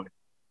tell it to the world.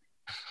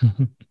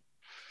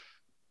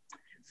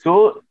 So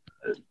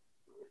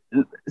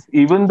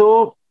even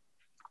though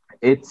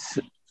it's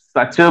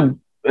such a,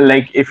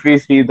 like, if we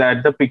see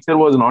that the picture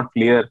was not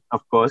clear,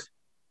 of course,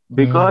 Mm,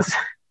 because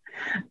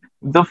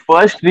the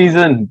first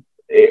reason,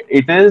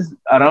 it is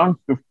around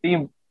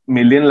 50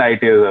 million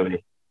light years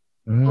away.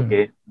 mm,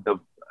 Okay,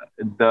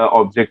 the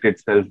object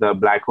itself, the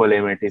black hole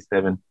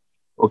M87.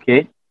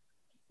 Okay,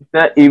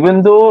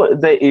 even though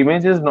the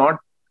image is not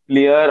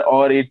clear,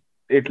 or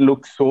it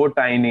looks so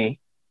tiny,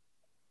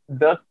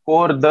 the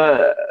core,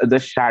 the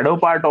shadow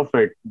part of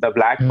it, the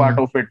black part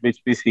mm, of it, which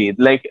we see,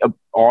 like,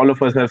 all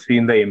of us have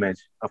seen the image,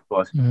 of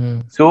course.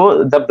 mm,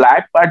 So the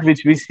black part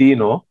which we see,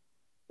 no,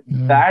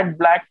 mm. that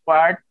black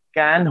part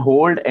can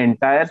hold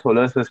entire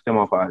solar system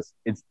of ours.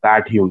 It's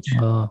that huge.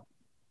 Oh,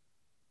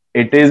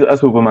 It is a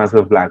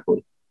supermassive black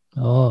hole.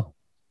 oh.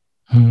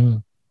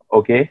 Mm.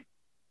 Okay,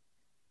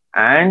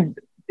 and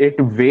it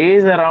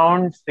weighs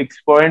around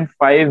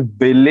 6.5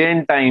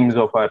 billion times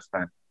of our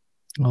sun.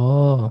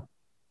 Oh.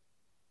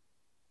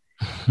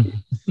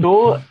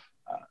 So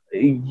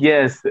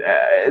yes,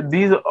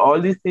 these all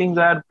these things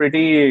are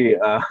pretty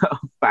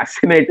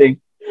fascinating.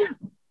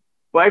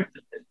 But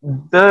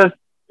the,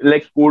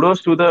 like,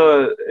 kudos to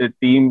the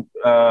team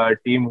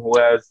who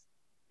has,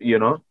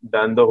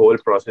 done the whole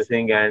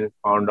processing and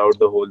found out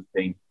the whole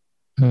thing.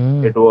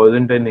 Mm, It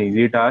wasn't an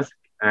easy task,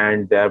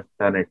 and they have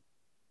done it.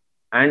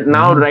 And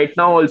now, mm, right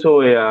now, also,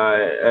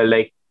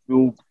 like,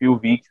 few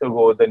weeks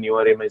ago, the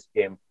newer image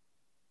came,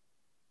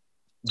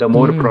 the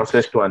more mm.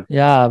 processed one.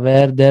 Yeah,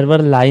 where there were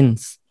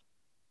lines.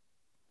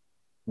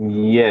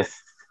 Yes,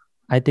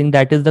 I think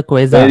that is the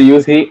where quasar.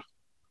 you see,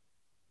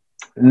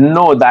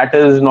 no, that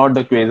is not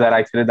the quasar.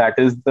 Actually, that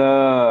is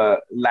the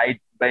light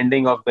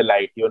bending of the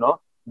light.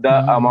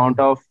 The amount Mm,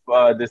 of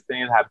this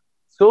thing is happening.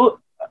 So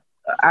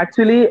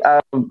actually,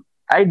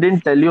 I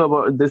didn't tell you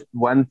about this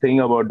one thing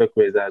about the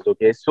quasars.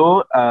 Okay,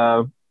 so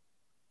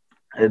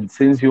and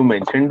since you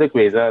mentioned the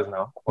quasars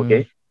now, mm,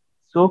 okay,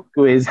 so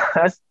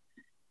quasars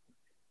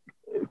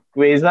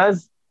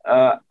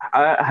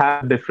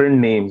have different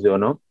names.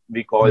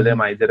 We call them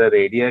mm, either a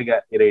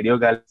radio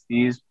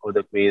galaxies, or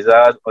the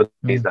quasars, or the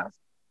mm, quasars.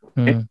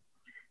 Okay, mm,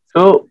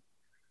 so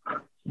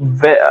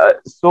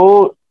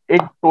so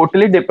it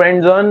totally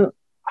depends on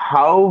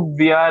how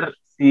we are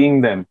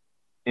seeing them,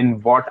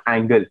 in what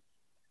angle.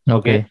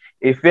 Okay, okay.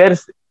 if we are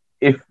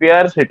if we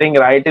are sitting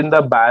right in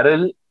the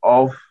barrel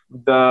of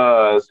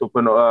the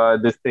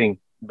supernova, this thing,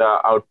 the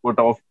output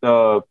of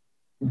the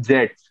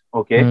jets.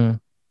 Okay, Mm,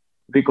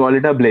 we call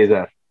it a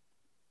blazer.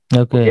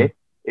 okay. Okay,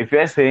 if we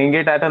are saying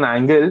it at an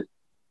angle,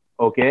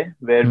 okay,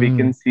 where we Mm,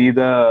 can see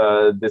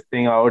the this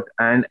thing out,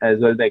 and as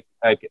well the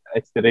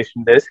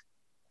acceleration disk,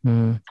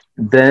 mm,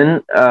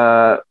 then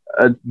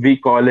we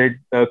call it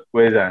the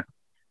quasar.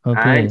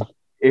 And okay.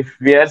 if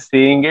we are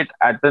seeing it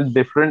at a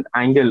different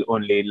angle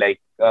only, like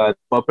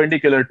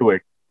perpendicular to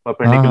it,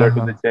 perpendicular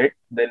to the Ah, jet,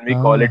 then we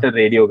call it ah. a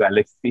radio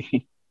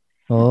galaxy.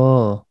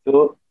 Oh.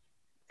 So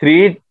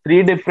three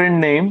different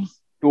names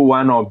to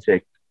one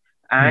object.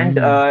 And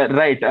Mm,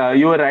 right,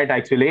 you were right.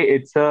 Actually,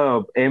 it's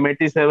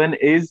M87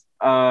 is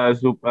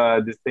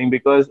this thing,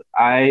 because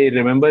I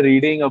remember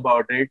reading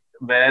about it,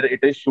 where it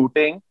is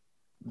shooting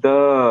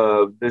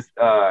the this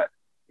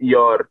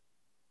your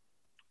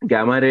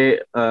gamma ray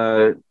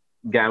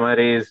gamma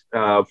rays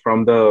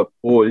from the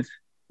poles,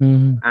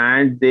 mm.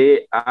 and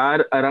they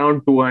are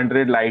around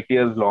 200 light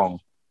years long.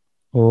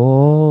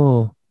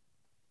 Oh.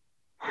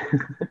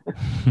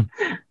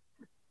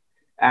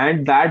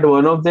 And that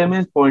one of them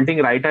is pointing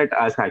right at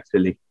us,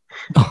 actually.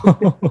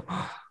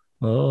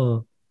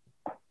 Oh,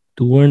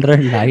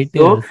 200 light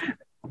So years.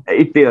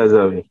 8 years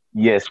away,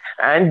 yes.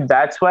 And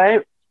that's why,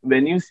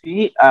 when you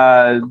see,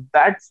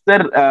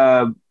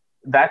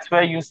 that's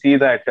why you see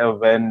that,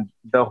 when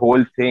the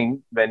whole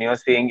thing, when you're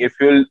seeing, if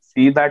you'll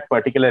see that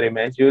particular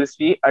image, you'll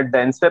see a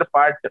denser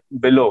part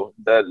below,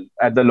 the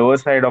at the lower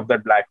side of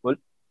that black hole,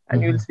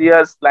 and you'll Mhm. see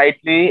a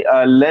slightly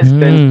less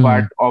dense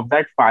part Hmm. of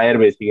that fire,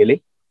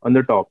 basically, on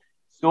the top.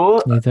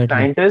 So Exactly.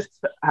 scientists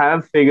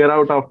have figured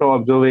out, after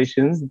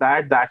observations,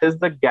 that that is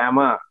the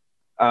gamma,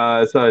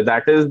 so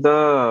that is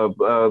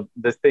the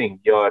this thing,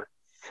 your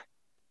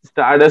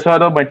stardust, or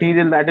the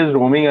material that is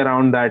roaming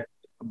around that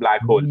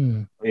black hole.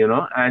 Hmm.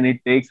 And it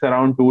takes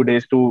around 2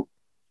 days to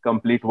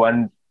complete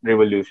one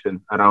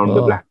revolution around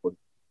the Oh, black hole.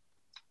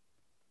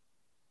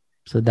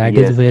 so that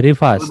is Yes. very So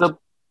fast. the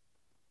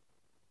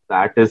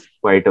that is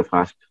quite a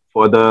fast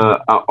for Mm, the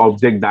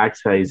object that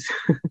size.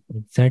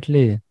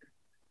 exactly.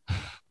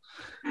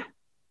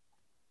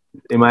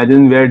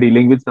 Imagine we are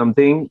dealing with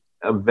something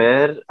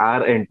where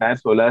our entire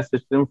solar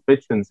system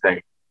fits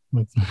inside.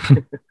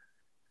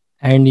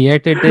 And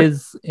yet it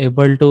is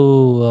able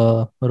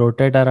to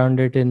rotate around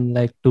it in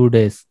like 2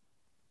 days.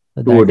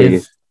 So two that days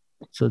is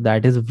so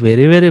that is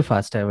very, very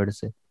fast, I would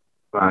say.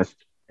 fast.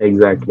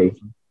 Exactly.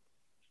 Mhm.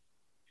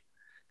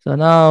 So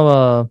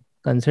now,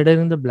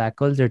 considering the black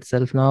holes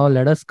itself, now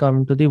let us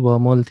come to the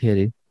wormhole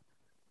theory.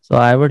 So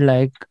I would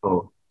like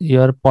Oh.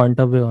 your point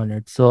of view on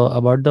it. So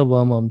about the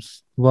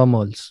wormholes.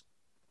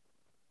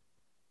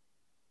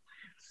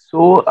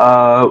 So,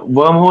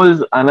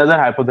 wormholes, another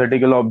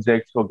hypothetical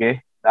objects,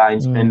 okay? The Mm,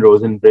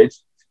 Einstein-Rosen bridge,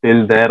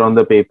 still there on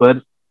the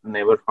paper.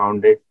 never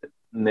found it,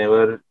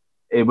 never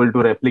able to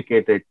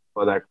replicate it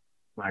for that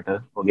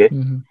matter. Okay.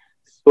 Mhm.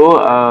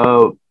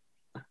 So,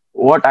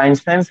 what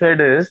Einstein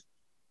said is,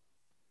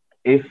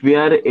 if we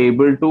are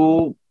able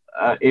to,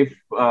 if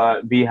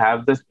we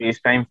have the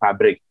space-time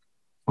fabric,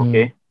 Mm.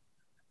 okay,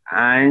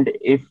 and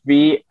if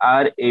we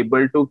are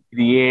able to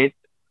create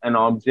an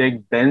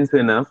object dense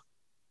enough,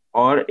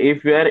 or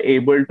if we are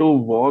able to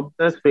warp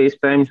the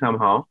space-time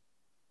somehow,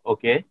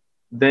 okay,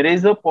 there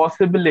is a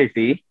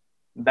possibility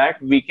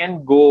that we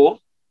can go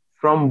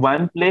from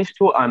one place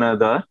to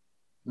another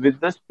with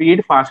the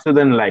speed faster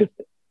than light.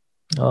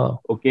 Oh.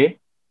 Okay,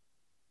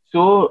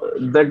 so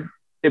the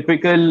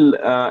typical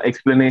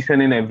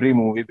explanation in every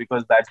movie,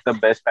 because that's the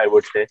best, I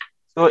would say.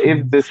 So if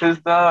Mm. this is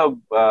the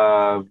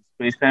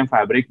space-time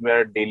fabric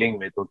we're dealing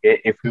with,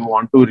 okay, if we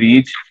want to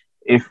reach,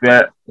 if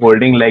we're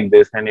holding like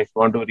this, and if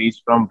we want to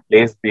reach from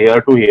place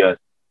here to here,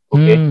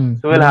 okay, Mm.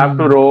 so we'll have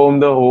to Mm. roam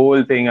the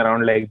whole thing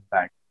around like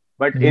that.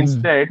 But Mm.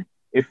 instead,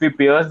 if we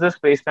pierce the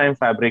space-time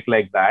fabric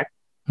like that,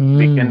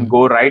 we can Mm.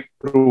 go right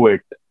through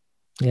it,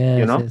 you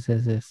Yes, know, yes,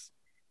 yes, yes.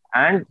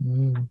 and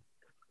Mm.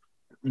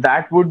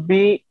 that would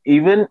be,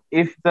 even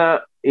if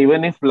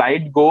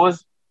light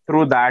goes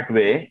through that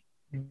way,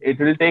 it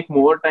will take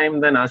more time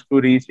than us to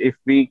reach if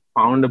we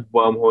found a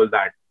wormhole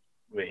that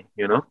way.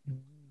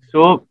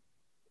 So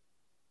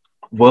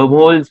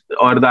wormholes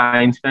or the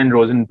Einstein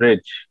Rosen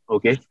bridge,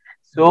 okay,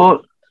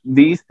 so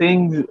these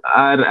things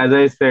are, as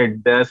I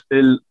said, they're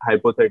still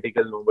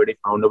hypothetical, nobody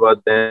found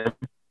about them.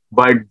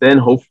 But then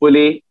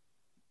hopefully,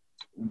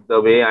 the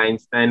way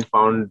Einstein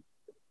found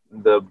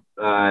the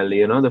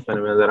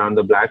phenomena around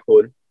the black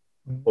hole,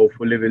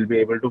 hopefully we'll be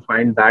able to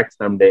find that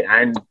someday.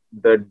 And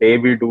the day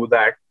we do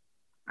that,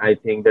 I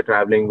think the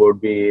traveling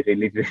would be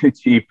really really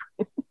cheap.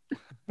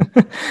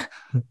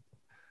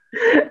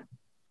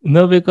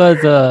 No,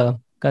 because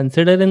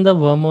considering the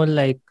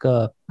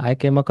wormhole, I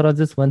came across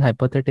this one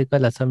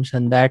hypothetical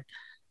assumption that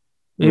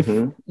if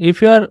Mm-hmm.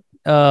 if you are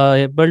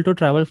able to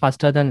travel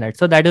faster than light,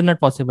 so that is not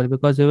possible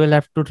because you will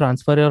have to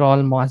transfer your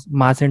all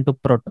mass into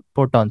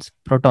protons,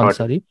 Not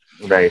sorry.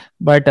 right,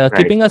 But right.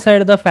 keeping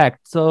aside the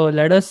fact, so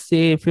let us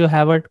say if you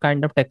have a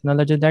kind of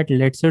technology that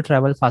lets you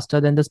travel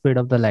faster than the speed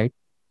of the light,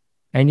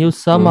 and you Hmm.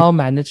 somehow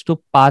manage to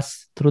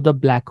pass through the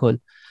black hole.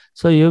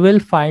 So you will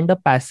find a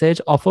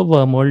passage of a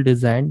wormhole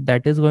design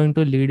that is going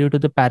to lead you to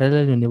the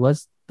parallel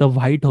universe, the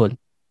white hole.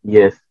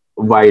 Yes,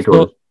 white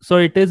hole. So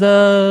it is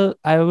a,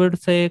 I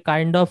would say,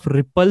 kind of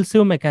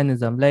repulsive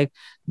mechanism. Like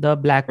the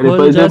black hole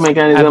Repulsive just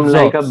mechanism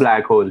like a absorbs.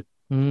 black hole.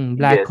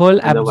 Black Yes, hole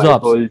and the white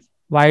absorbs. hole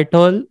White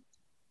hole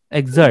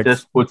exerts,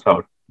 just puts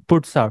out.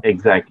 puts out.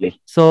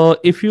 Exactly. So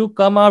if you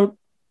come out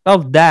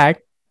of that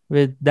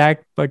with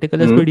that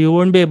particular Hmm. speed, you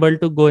won't be able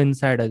to go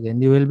inside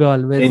again. You will be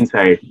always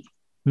Inside.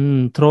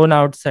 thrown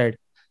outside.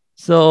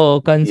 So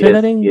Yes,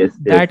 considering yes,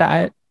 yes. that,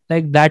 I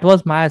like that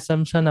was my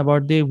assumption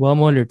about the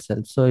wormhole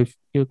itself. So if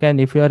you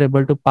are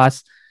able to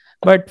pass,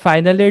 but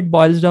finally it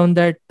boils down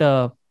that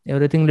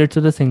everything leads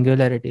to the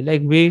singularity.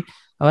 Like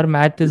our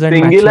math isn't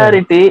matching.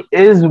 Singularity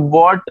is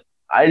what,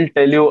 I'll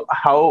tell you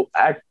how,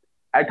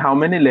 at how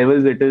many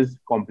levels it is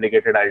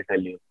complicated. I'll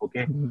tell you.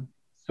 Okay. Mm.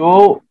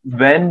 So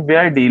when we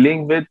are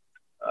dealing with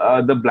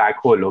the black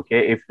hole,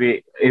 okay,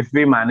 if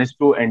we manage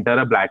to enter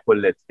a black hole,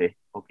 let's say,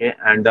 okay,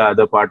 and the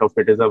other part of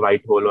it is a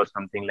white hole or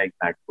something like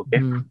that, okay.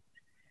 Mm.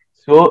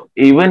 So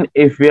even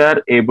if we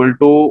are able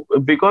to,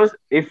 because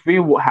if we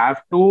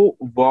have to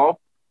warp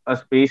a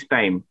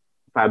space-time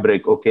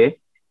fabric, okay,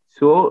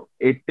 so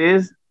it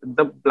is,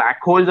 the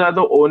black holes are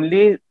the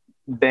only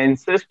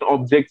densest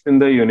objects in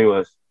the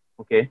universe,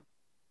 okay,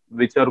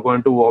 which are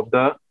going to warp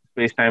the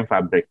space-time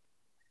fabric.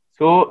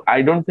 So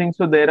I don't think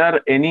so there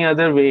are any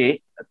other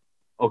way,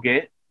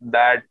 okay,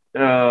 that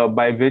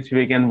by which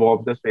we can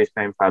warp the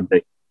space-time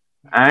fabric.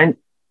 And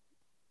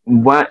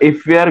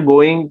if we are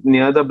going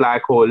near the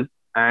black hole,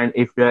 and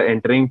if we are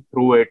entering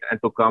through it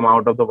and to come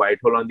out of the white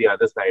hole on the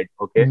other side,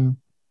 okay, Mm.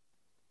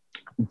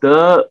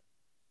 the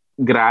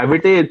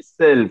gravity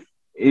itself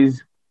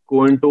is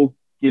going to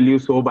kill you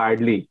so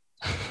badly.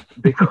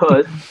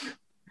 Because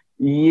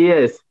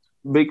yes,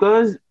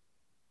 because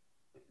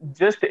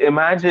just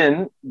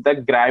imagine the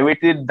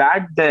gravity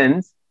that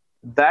dense,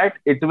 that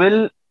it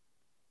will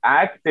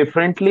act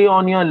differently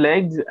on your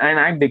legs and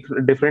act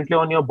differently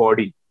on your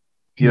body,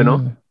 you know.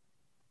 Mm.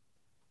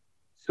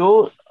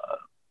 So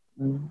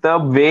the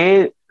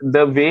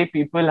way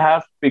people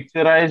have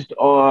picturized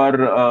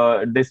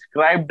or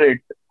described it,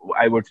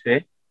 I would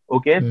say,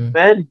 okay, Mm.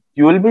 where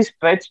you will be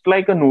stretched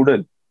like a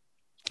noodle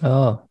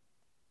Oh.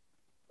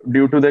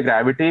 due to the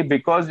gravity,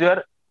 because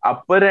your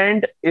upper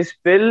end is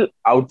still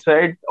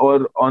outside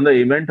or on the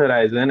event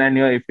horizon, and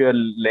if your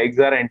legs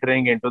are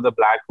entering into the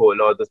black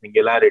hole or the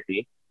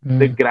singularity,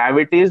 the Mm.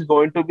 gravity is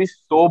going to be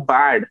so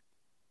bad,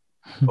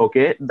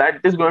 okay, that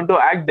is going to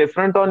act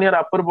different on your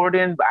upper body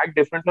and act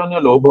differently on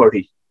your lower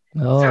body.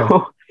 Oh.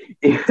 So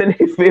even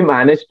if we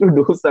manage to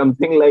do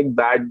something like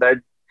that, that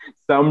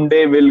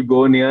someday we'll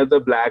go near the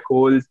black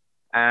holes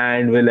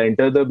and we'll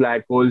enter the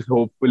black holes,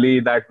 hopefully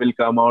that will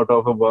come out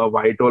of a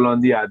white hole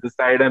on the other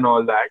side and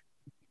all that.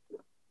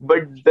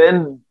 But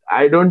then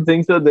I don't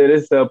think so. There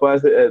is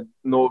surpass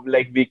no,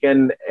 like we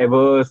can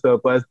ever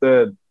surpass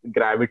the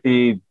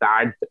gravity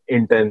that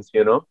intense.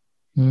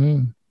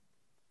 Mm.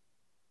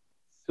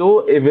 So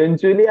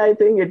eventually, I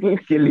think it will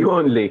kill you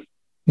only.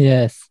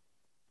 Yes.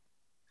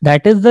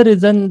 That is the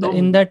reason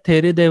in So that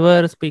theory they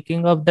were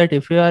speaking of that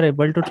if you are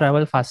able to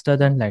travel faster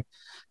than light.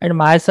 And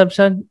my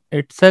assumption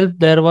itself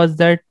there was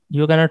that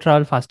you cannot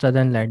travel faster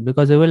than light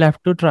because you will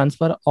have to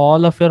transfer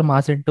all of your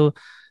mass into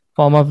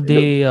form of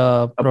the the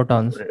uh,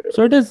 protons.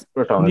 So it is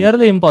protons,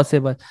 nearly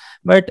impossible.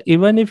 But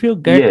even if you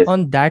get yes.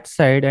 on that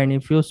side and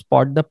if you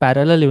spot the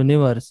parallel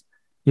universe,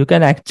 you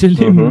can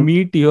actually Mm-hmm.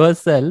 meet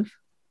yourself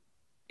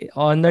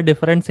on a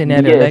different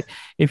scenario. Yes. Like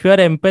if you are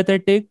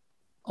empathetic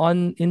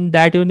on in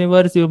that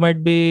universe, you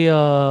might be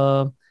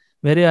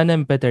very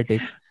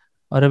unempathetic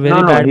or a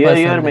No, very no. bad Here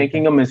you are person like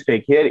making that. a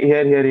mistake. Here,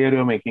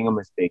 you're making a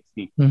mistake.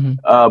 See, Hmm.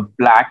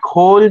 black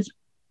holes.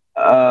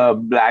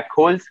 Black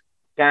holes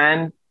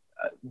can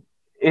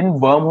in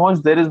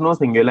wormholes there is no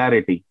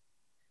singularity.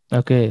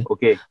 Okay.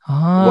 Okay,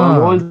 Ah.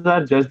 wormholes are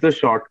just the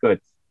shortcuts.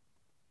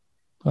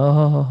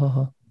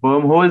 Oh.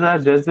 Wormholes are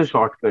just the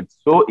shortcuts.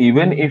 So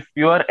even Hmm. if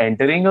you are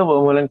entering a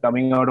wormhole and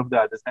coming out of the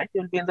other side,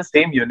 you'll be in the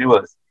same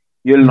universe.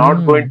 You're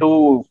not going Hmm.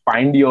 to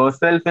find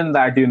yourself in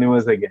that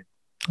universe again.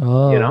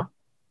 You Oh. know,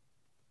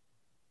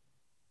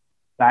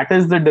 that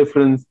is the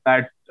difference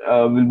that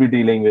we'll be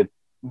dealing with.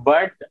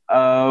 But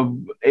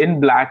in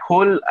black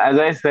hole, as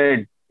I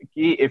said,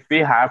 if we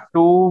have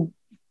to,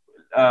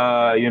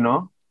 uh, you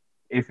know,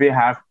 if we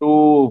have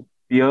to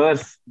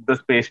pierce the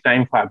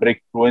space-time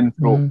fabric through and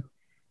through,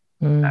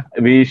 Hmm. Hmm.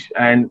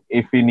 and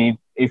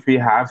if we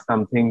have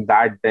something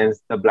that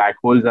dense, the black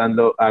holes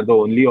are the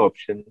only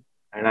option.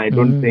 And I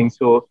don't Hmm. think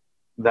so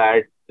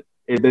that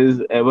it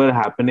is ever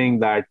happening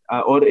that,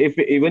 or if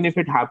even if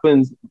it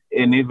happens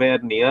anywhere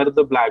near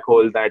the black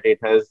hole, that it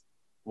has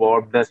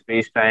warped the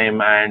space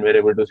time and we're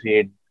able to see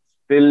it,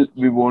 still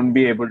we won't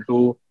be able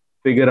to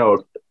figure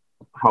out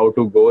how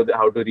to go,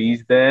 how to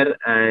reach there,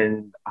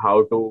 and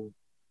how to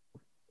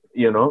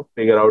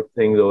figure out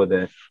things over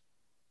there.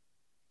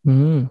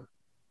 Hmm.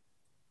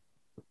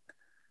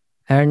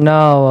 And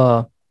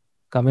now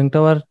coming to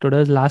our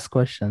today's last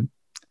question.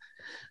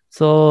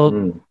 So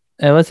Hmm.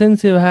 ever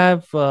since you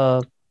have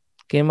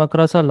came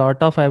across a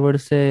lot of, I would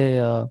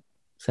say,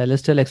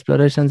 celestial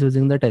explorations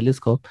using the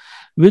telescope,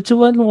 which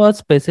one was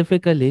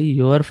specifically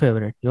your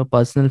favorite, your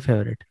personal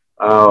favorite?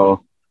 Oh,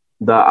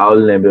 the Owl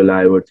Nebula,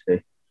 I would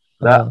say.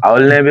 The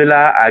Owl Okay.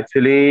 Nebula,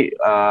 actually,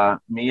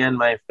 me and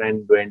my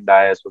friend Dwayne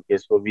Dias, okay,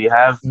 so we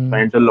have Mm,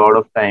 spent a lot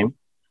of time,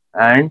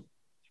 and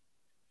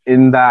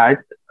in that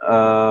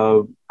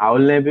Owl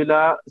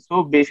Nebula,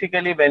 so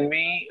basically, when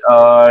we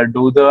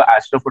do the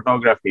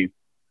astrophotography,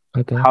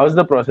 okay. how's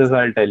the process?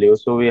 I'll tell you.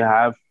 So we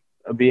have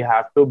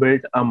to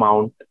build a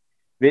mount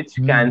which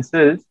Mm,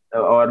 cancels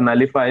or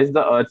nullifies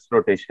the Earth's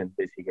rotation.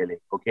 Basically,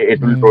 okay,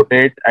 it will mm,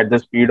 rotate at the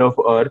speed of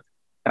Earth,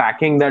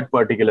 tracking that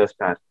particular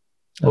star.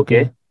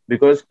 okay. Okay,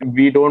 because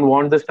we don't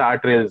want the star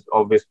trails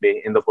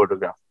obviously in the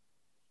photograph.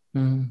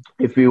 Mm,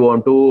 If we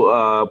want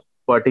to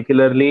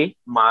particularly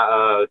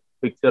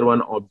picture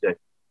one object,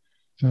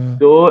 mm.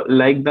 so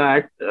like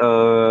that,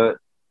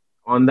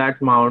 on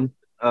that mount,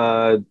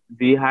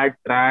 we had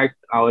tracked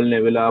Owl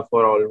Nebula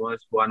for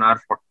almost 1 hour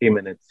 40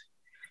 minutes.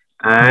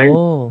 And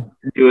Oh,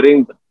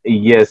 during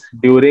yes,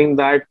 during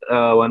that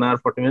 1 hour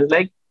 40 minutes,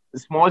 like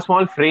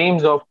small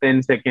frames of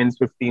 10 seconds,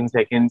 15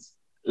 seconds,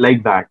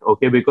 like that.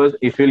 Okay, because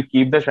if you'll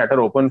keep the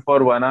shutter open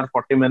for 1 hour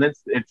 40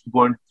 minutes, it's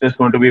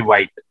going to be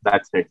white.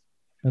 That's it.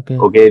 okay.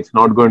 Okay, it's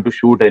not going to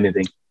shoot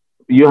anything.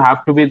 You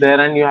have to be there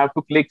and you have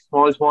to click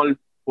small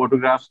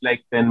photographs,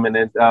 like 10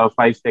 minutes,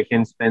 5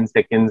 seconds, 10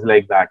 seconds,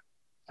 like that.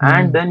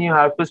 And Mm, then you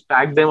have to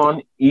stack them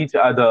on each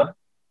other.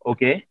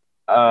 Okay,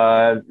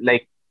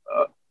 like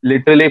uh,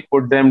 literally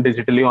put them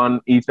digitally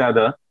on each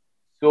other.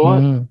 So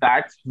mm.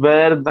 that's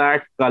where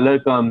that color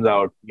comes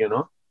out,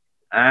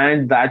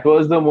 and that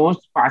was the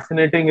most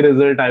fascinating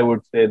result, I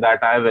would say,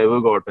 that I've ever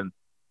gotten,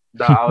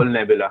 the Owl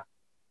Nebula.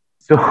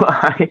 So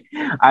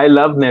I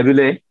love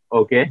nebulae,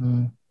 okay,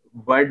 Mm,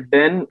 but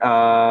then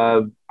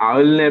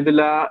Owl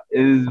Nebula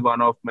is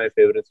one of my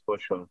favorites for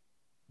sure.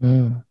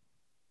 mm.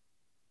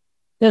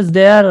 Yes,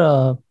 they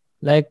are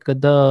like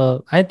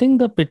the, I think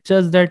the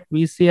pictures that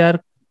we see are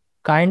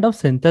kind of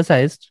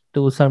synthesized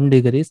to some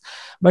degrees,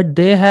 but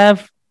they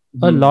have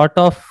a Mhm. lot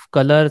of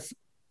colors,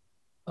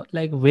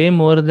 like way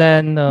more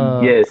than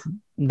Yes.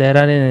 there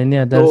are in any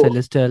other So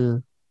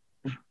celestial.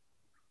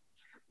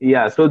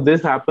 yeah, so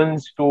this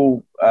happens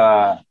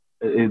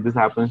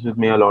with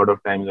me a lot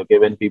of times. Okay,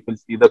 when people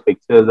see the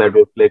pictures that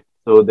we click,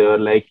 so they're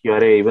like,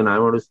 "Yeah, even I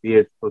want to see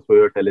it through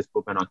your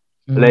telescope and all."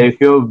 Like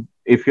Mm,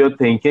 if you're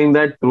thinking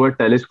that through a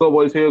telescope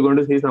also you're going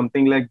to see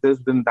something like this,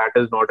 then that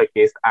is not a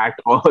case at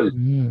all.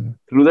 mm,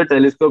 Through the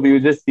telescope, you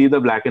just see the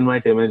black and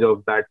white image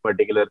of that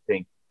particular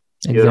thing.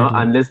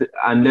 exactly.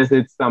 Unless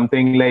it's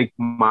something like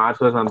Mars or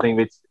something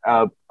which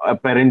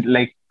apparent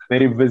like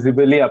very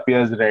visibly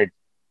appears red,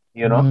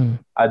 you know Mm,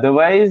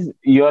 otherwise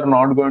you're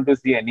not going to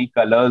see any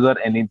colors or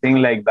anything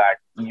like that.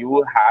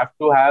 You have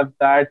to have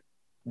that,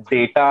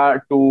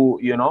 data to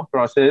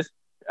process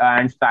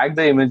and stack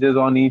the images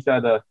on each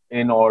other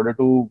in order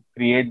to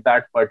create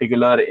that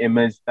particular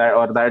image, that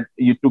or that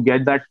you to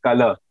get that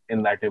color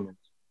in that image.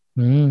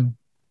 Hmm.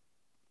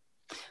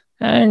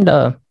 And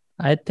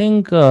I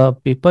think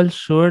people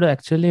should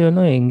actually,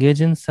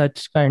 engage in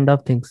such kind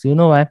of things. You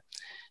know why?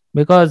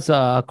 Because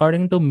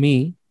according to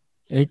me,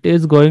 it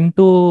is going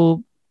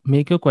to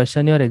make you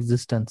question your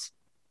existence.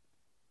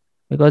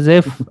 Because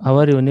if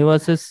our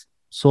universe is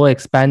so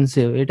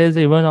expansive, it is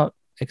even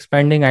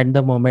expanding at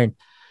the moment.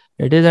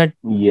 It is at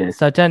Yes,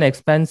 such an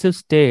expansive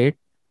state.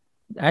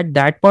 At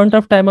that point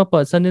of time, a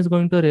person is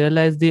going to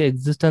realize the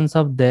existence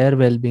of their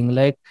well-being.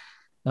 Like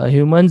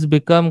humans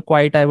become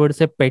quite, I would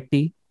say,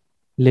 petty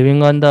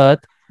living on the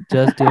earth,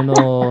 just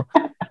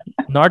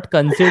not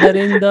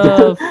considering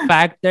the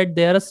fact that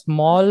they are a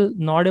small,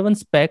 not even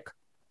speck,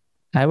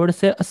 I would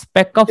say a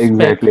speck of speck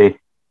exactly,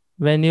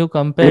 when you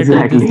compare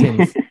to these exactly.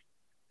 things.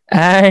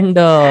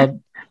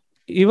 And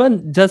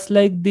even just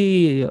like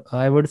the,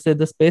 I would say,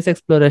 the space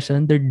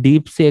exploration, the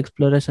deep sea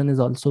exploration is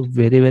also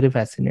very, very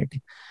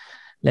fascinating.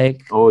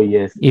 Like Oh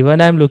yes. even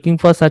I'm looking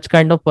for such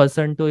kind of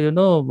person to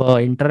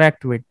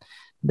interact with.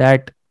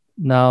 That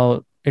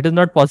now it is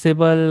not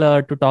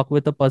possible to talk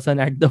with a person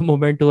at the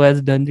moment who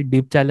has done the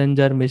deep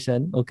challenger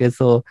mission. Okay,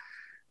 so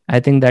I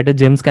think that is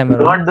James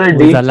Cameron Not the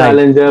who is deep alive.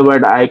 challenger,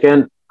 but I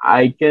can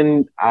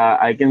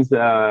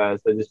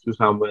suggest to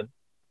someone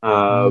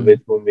with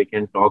Hmm. whom we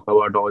can talk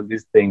about all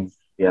these things.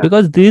 Yeah.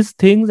 Because these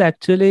things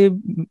actually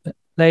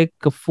like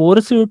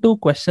force you to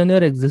question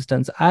your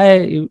existence.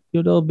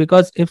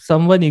 Because if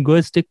someone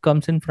egoistic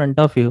comes in front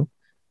of you,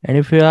 and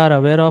if you are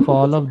aware of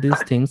all of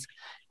these things,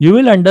 you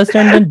will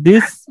understand that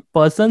this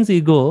person's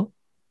ego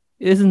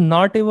is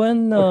not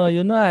even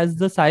as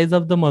the size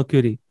of the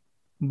mercury,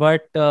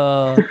 but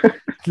the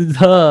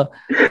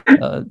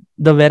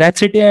the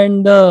veracity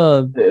and the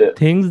Uh,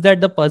 things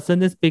that the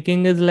person is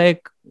speaking is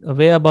like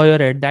way above your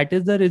head. That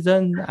is the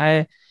reason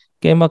I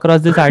came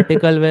across this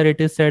article where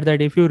it is said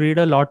that if you read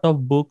a lot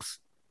of books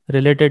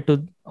related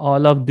to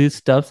all of these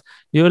stuffs,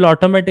 you will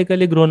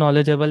automatically grow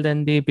knowledgeable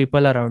than the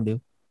people around you.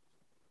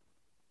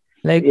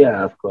 Like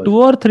yeah, of course. two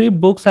or three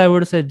books, I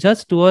would say,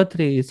 just two or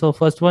three. So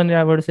first one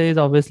I would say is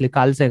obviously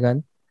Carl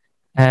Sagan,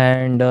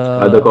 and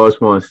The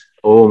Cosmos.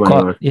 Oh my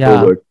God, so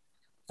yeah. good.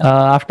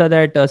 After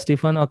that,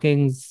 Stephen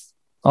Hawking's,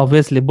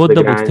 obviously, both The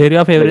the books, grand, Theory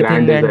of the grand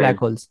Everything and Black design.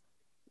 Holes.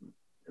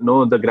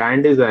 No, the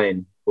grand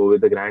design. Go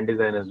with the grand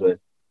design as well.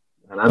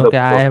 Another Okay,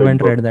 I perfect haven't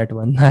book. read that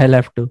one. I'll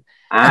have to.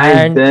 And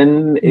And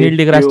then, Neil if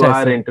deGrasse you are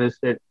Tyson.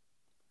 interested,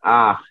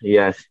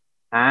 yes,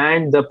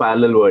 and the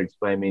Parallel Worlds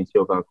by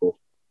Michio Kaku.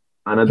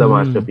 Another Hmm.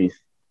 masterpiece.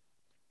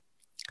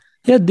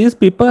 Yeah, these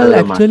people Another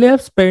actually have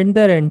masterpiece. spent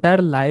their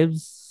entire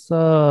lives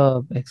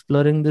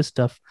exploring this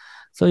stuff.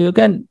 So you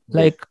can, Yes.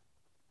 like,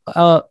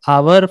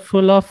 hour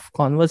full of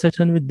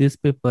conversation with these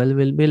people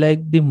will be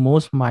like the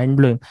most mind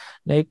blowing.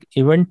 Like,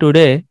 even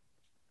today,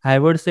 I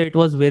would say it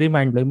was very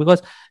mind blowing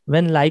because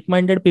when like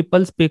minded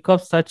people speak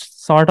of such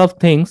sort of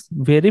things,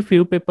 very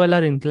few people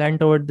are inclined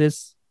toward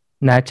this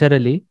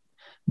naturally.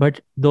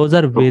 But those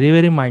are True. very,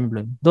 very mind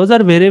blowing. Those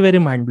are very, very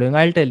mind blowing.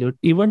 I'll tell you.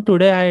 Even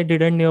today, I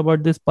didn't know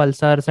about these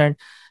pulsars and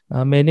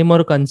many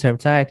more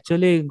concepts. I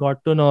actually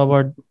got to know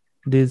about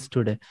these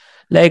today.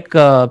 Like,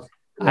 I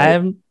Right.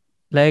 am,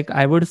 like,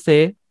 I would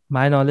say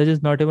my knowledge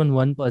is not even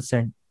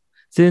 1%.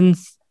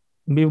 Since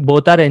we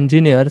both are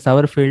engineers,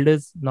 our field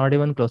is not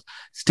even close.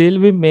 Still,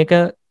 we make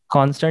a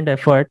constant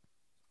effort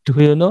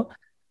to,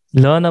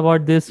 learn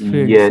about this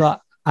field. Yes. So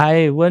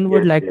I one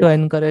would Yes. like to Yes.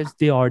 encourage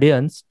the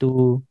audience to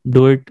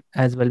do it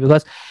as well,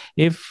 because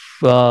if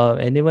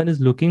anyone is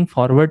looking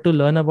forward to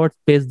learn about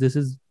space, this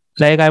is,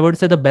 like, I would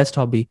say, the best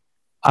hobby.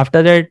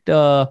 After that,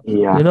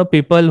 Yeah.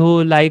 people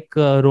who like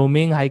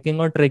roaming, hiking,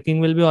 or trekking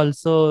will be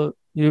also,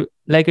 you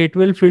like, it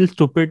will feel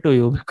stupid to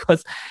you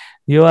because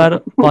you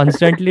are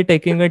constantly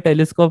taking a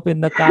telescope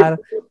in the car,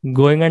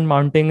 going and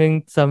mounting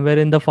it somewhere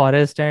in the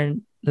forest,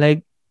 and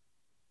like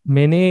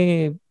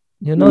many,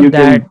 You that.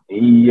 can,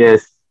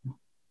 yes,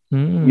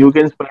 Hmm. you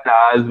can spend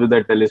hours with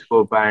a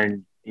telescope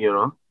and,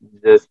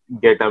 just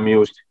get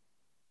amused.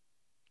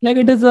 Like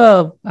it is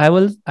a, I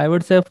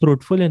would say, a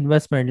fruitful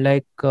investment.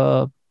 Like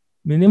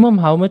minimum,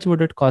 how much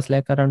would it cost?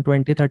 Like around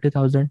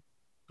 20,000-30,000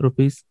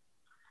 rupees.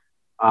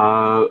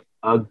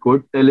 A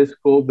good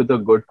telescope with a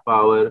good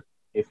power,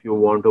 if you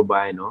want to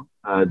buy,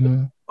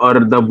 Hmm. or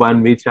the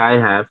one which I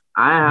have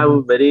Hmm.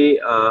 a very,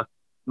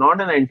 not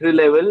an entry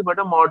level, but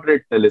a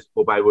moderate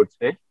telescope, I would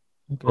say.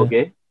 Okay.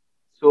 Okay.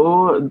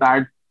 So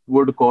that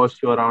would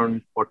cost you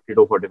around 40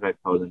 to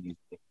 45,000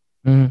 easily.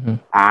 Hmm.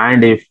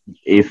 And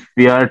if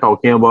we are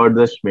talking about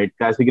the Schmidt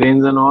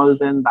Cassegrains and all,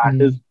 then that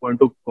is Hmm. going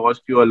to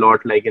cost you a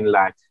lot, like in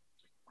lakhs.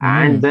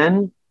 And Hmm.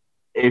 then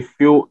if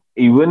you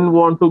even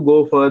want to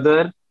go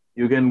further,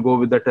 you can go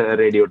with the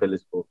radio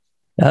telescope.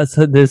 Yeah,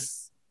 so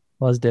this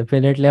was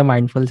definitely a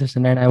mindful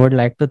session, and I would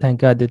like to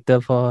thank you,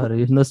 Aditya, for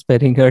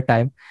sparing your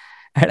time.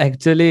 And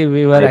actually,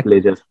 we were My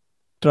pleasure.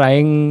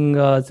 trying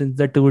since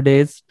the 2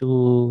 days to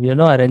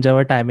arrange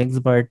our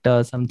timings, but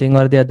something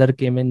or the other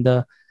came in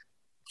the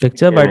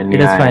picture, Yeah, but man. it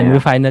is Yeah, yeah, fine. We yeah.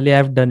 finally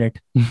have done it.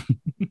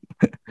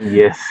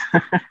 Yes.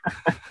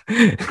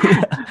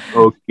 Yeah.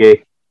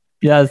 Okay.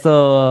 Yeah.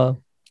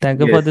 So thank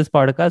you for Yes. this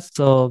podcast.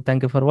 So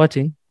thank you for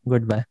watching.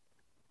 Goodbye.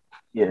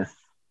 Yes.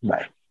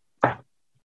 Bye.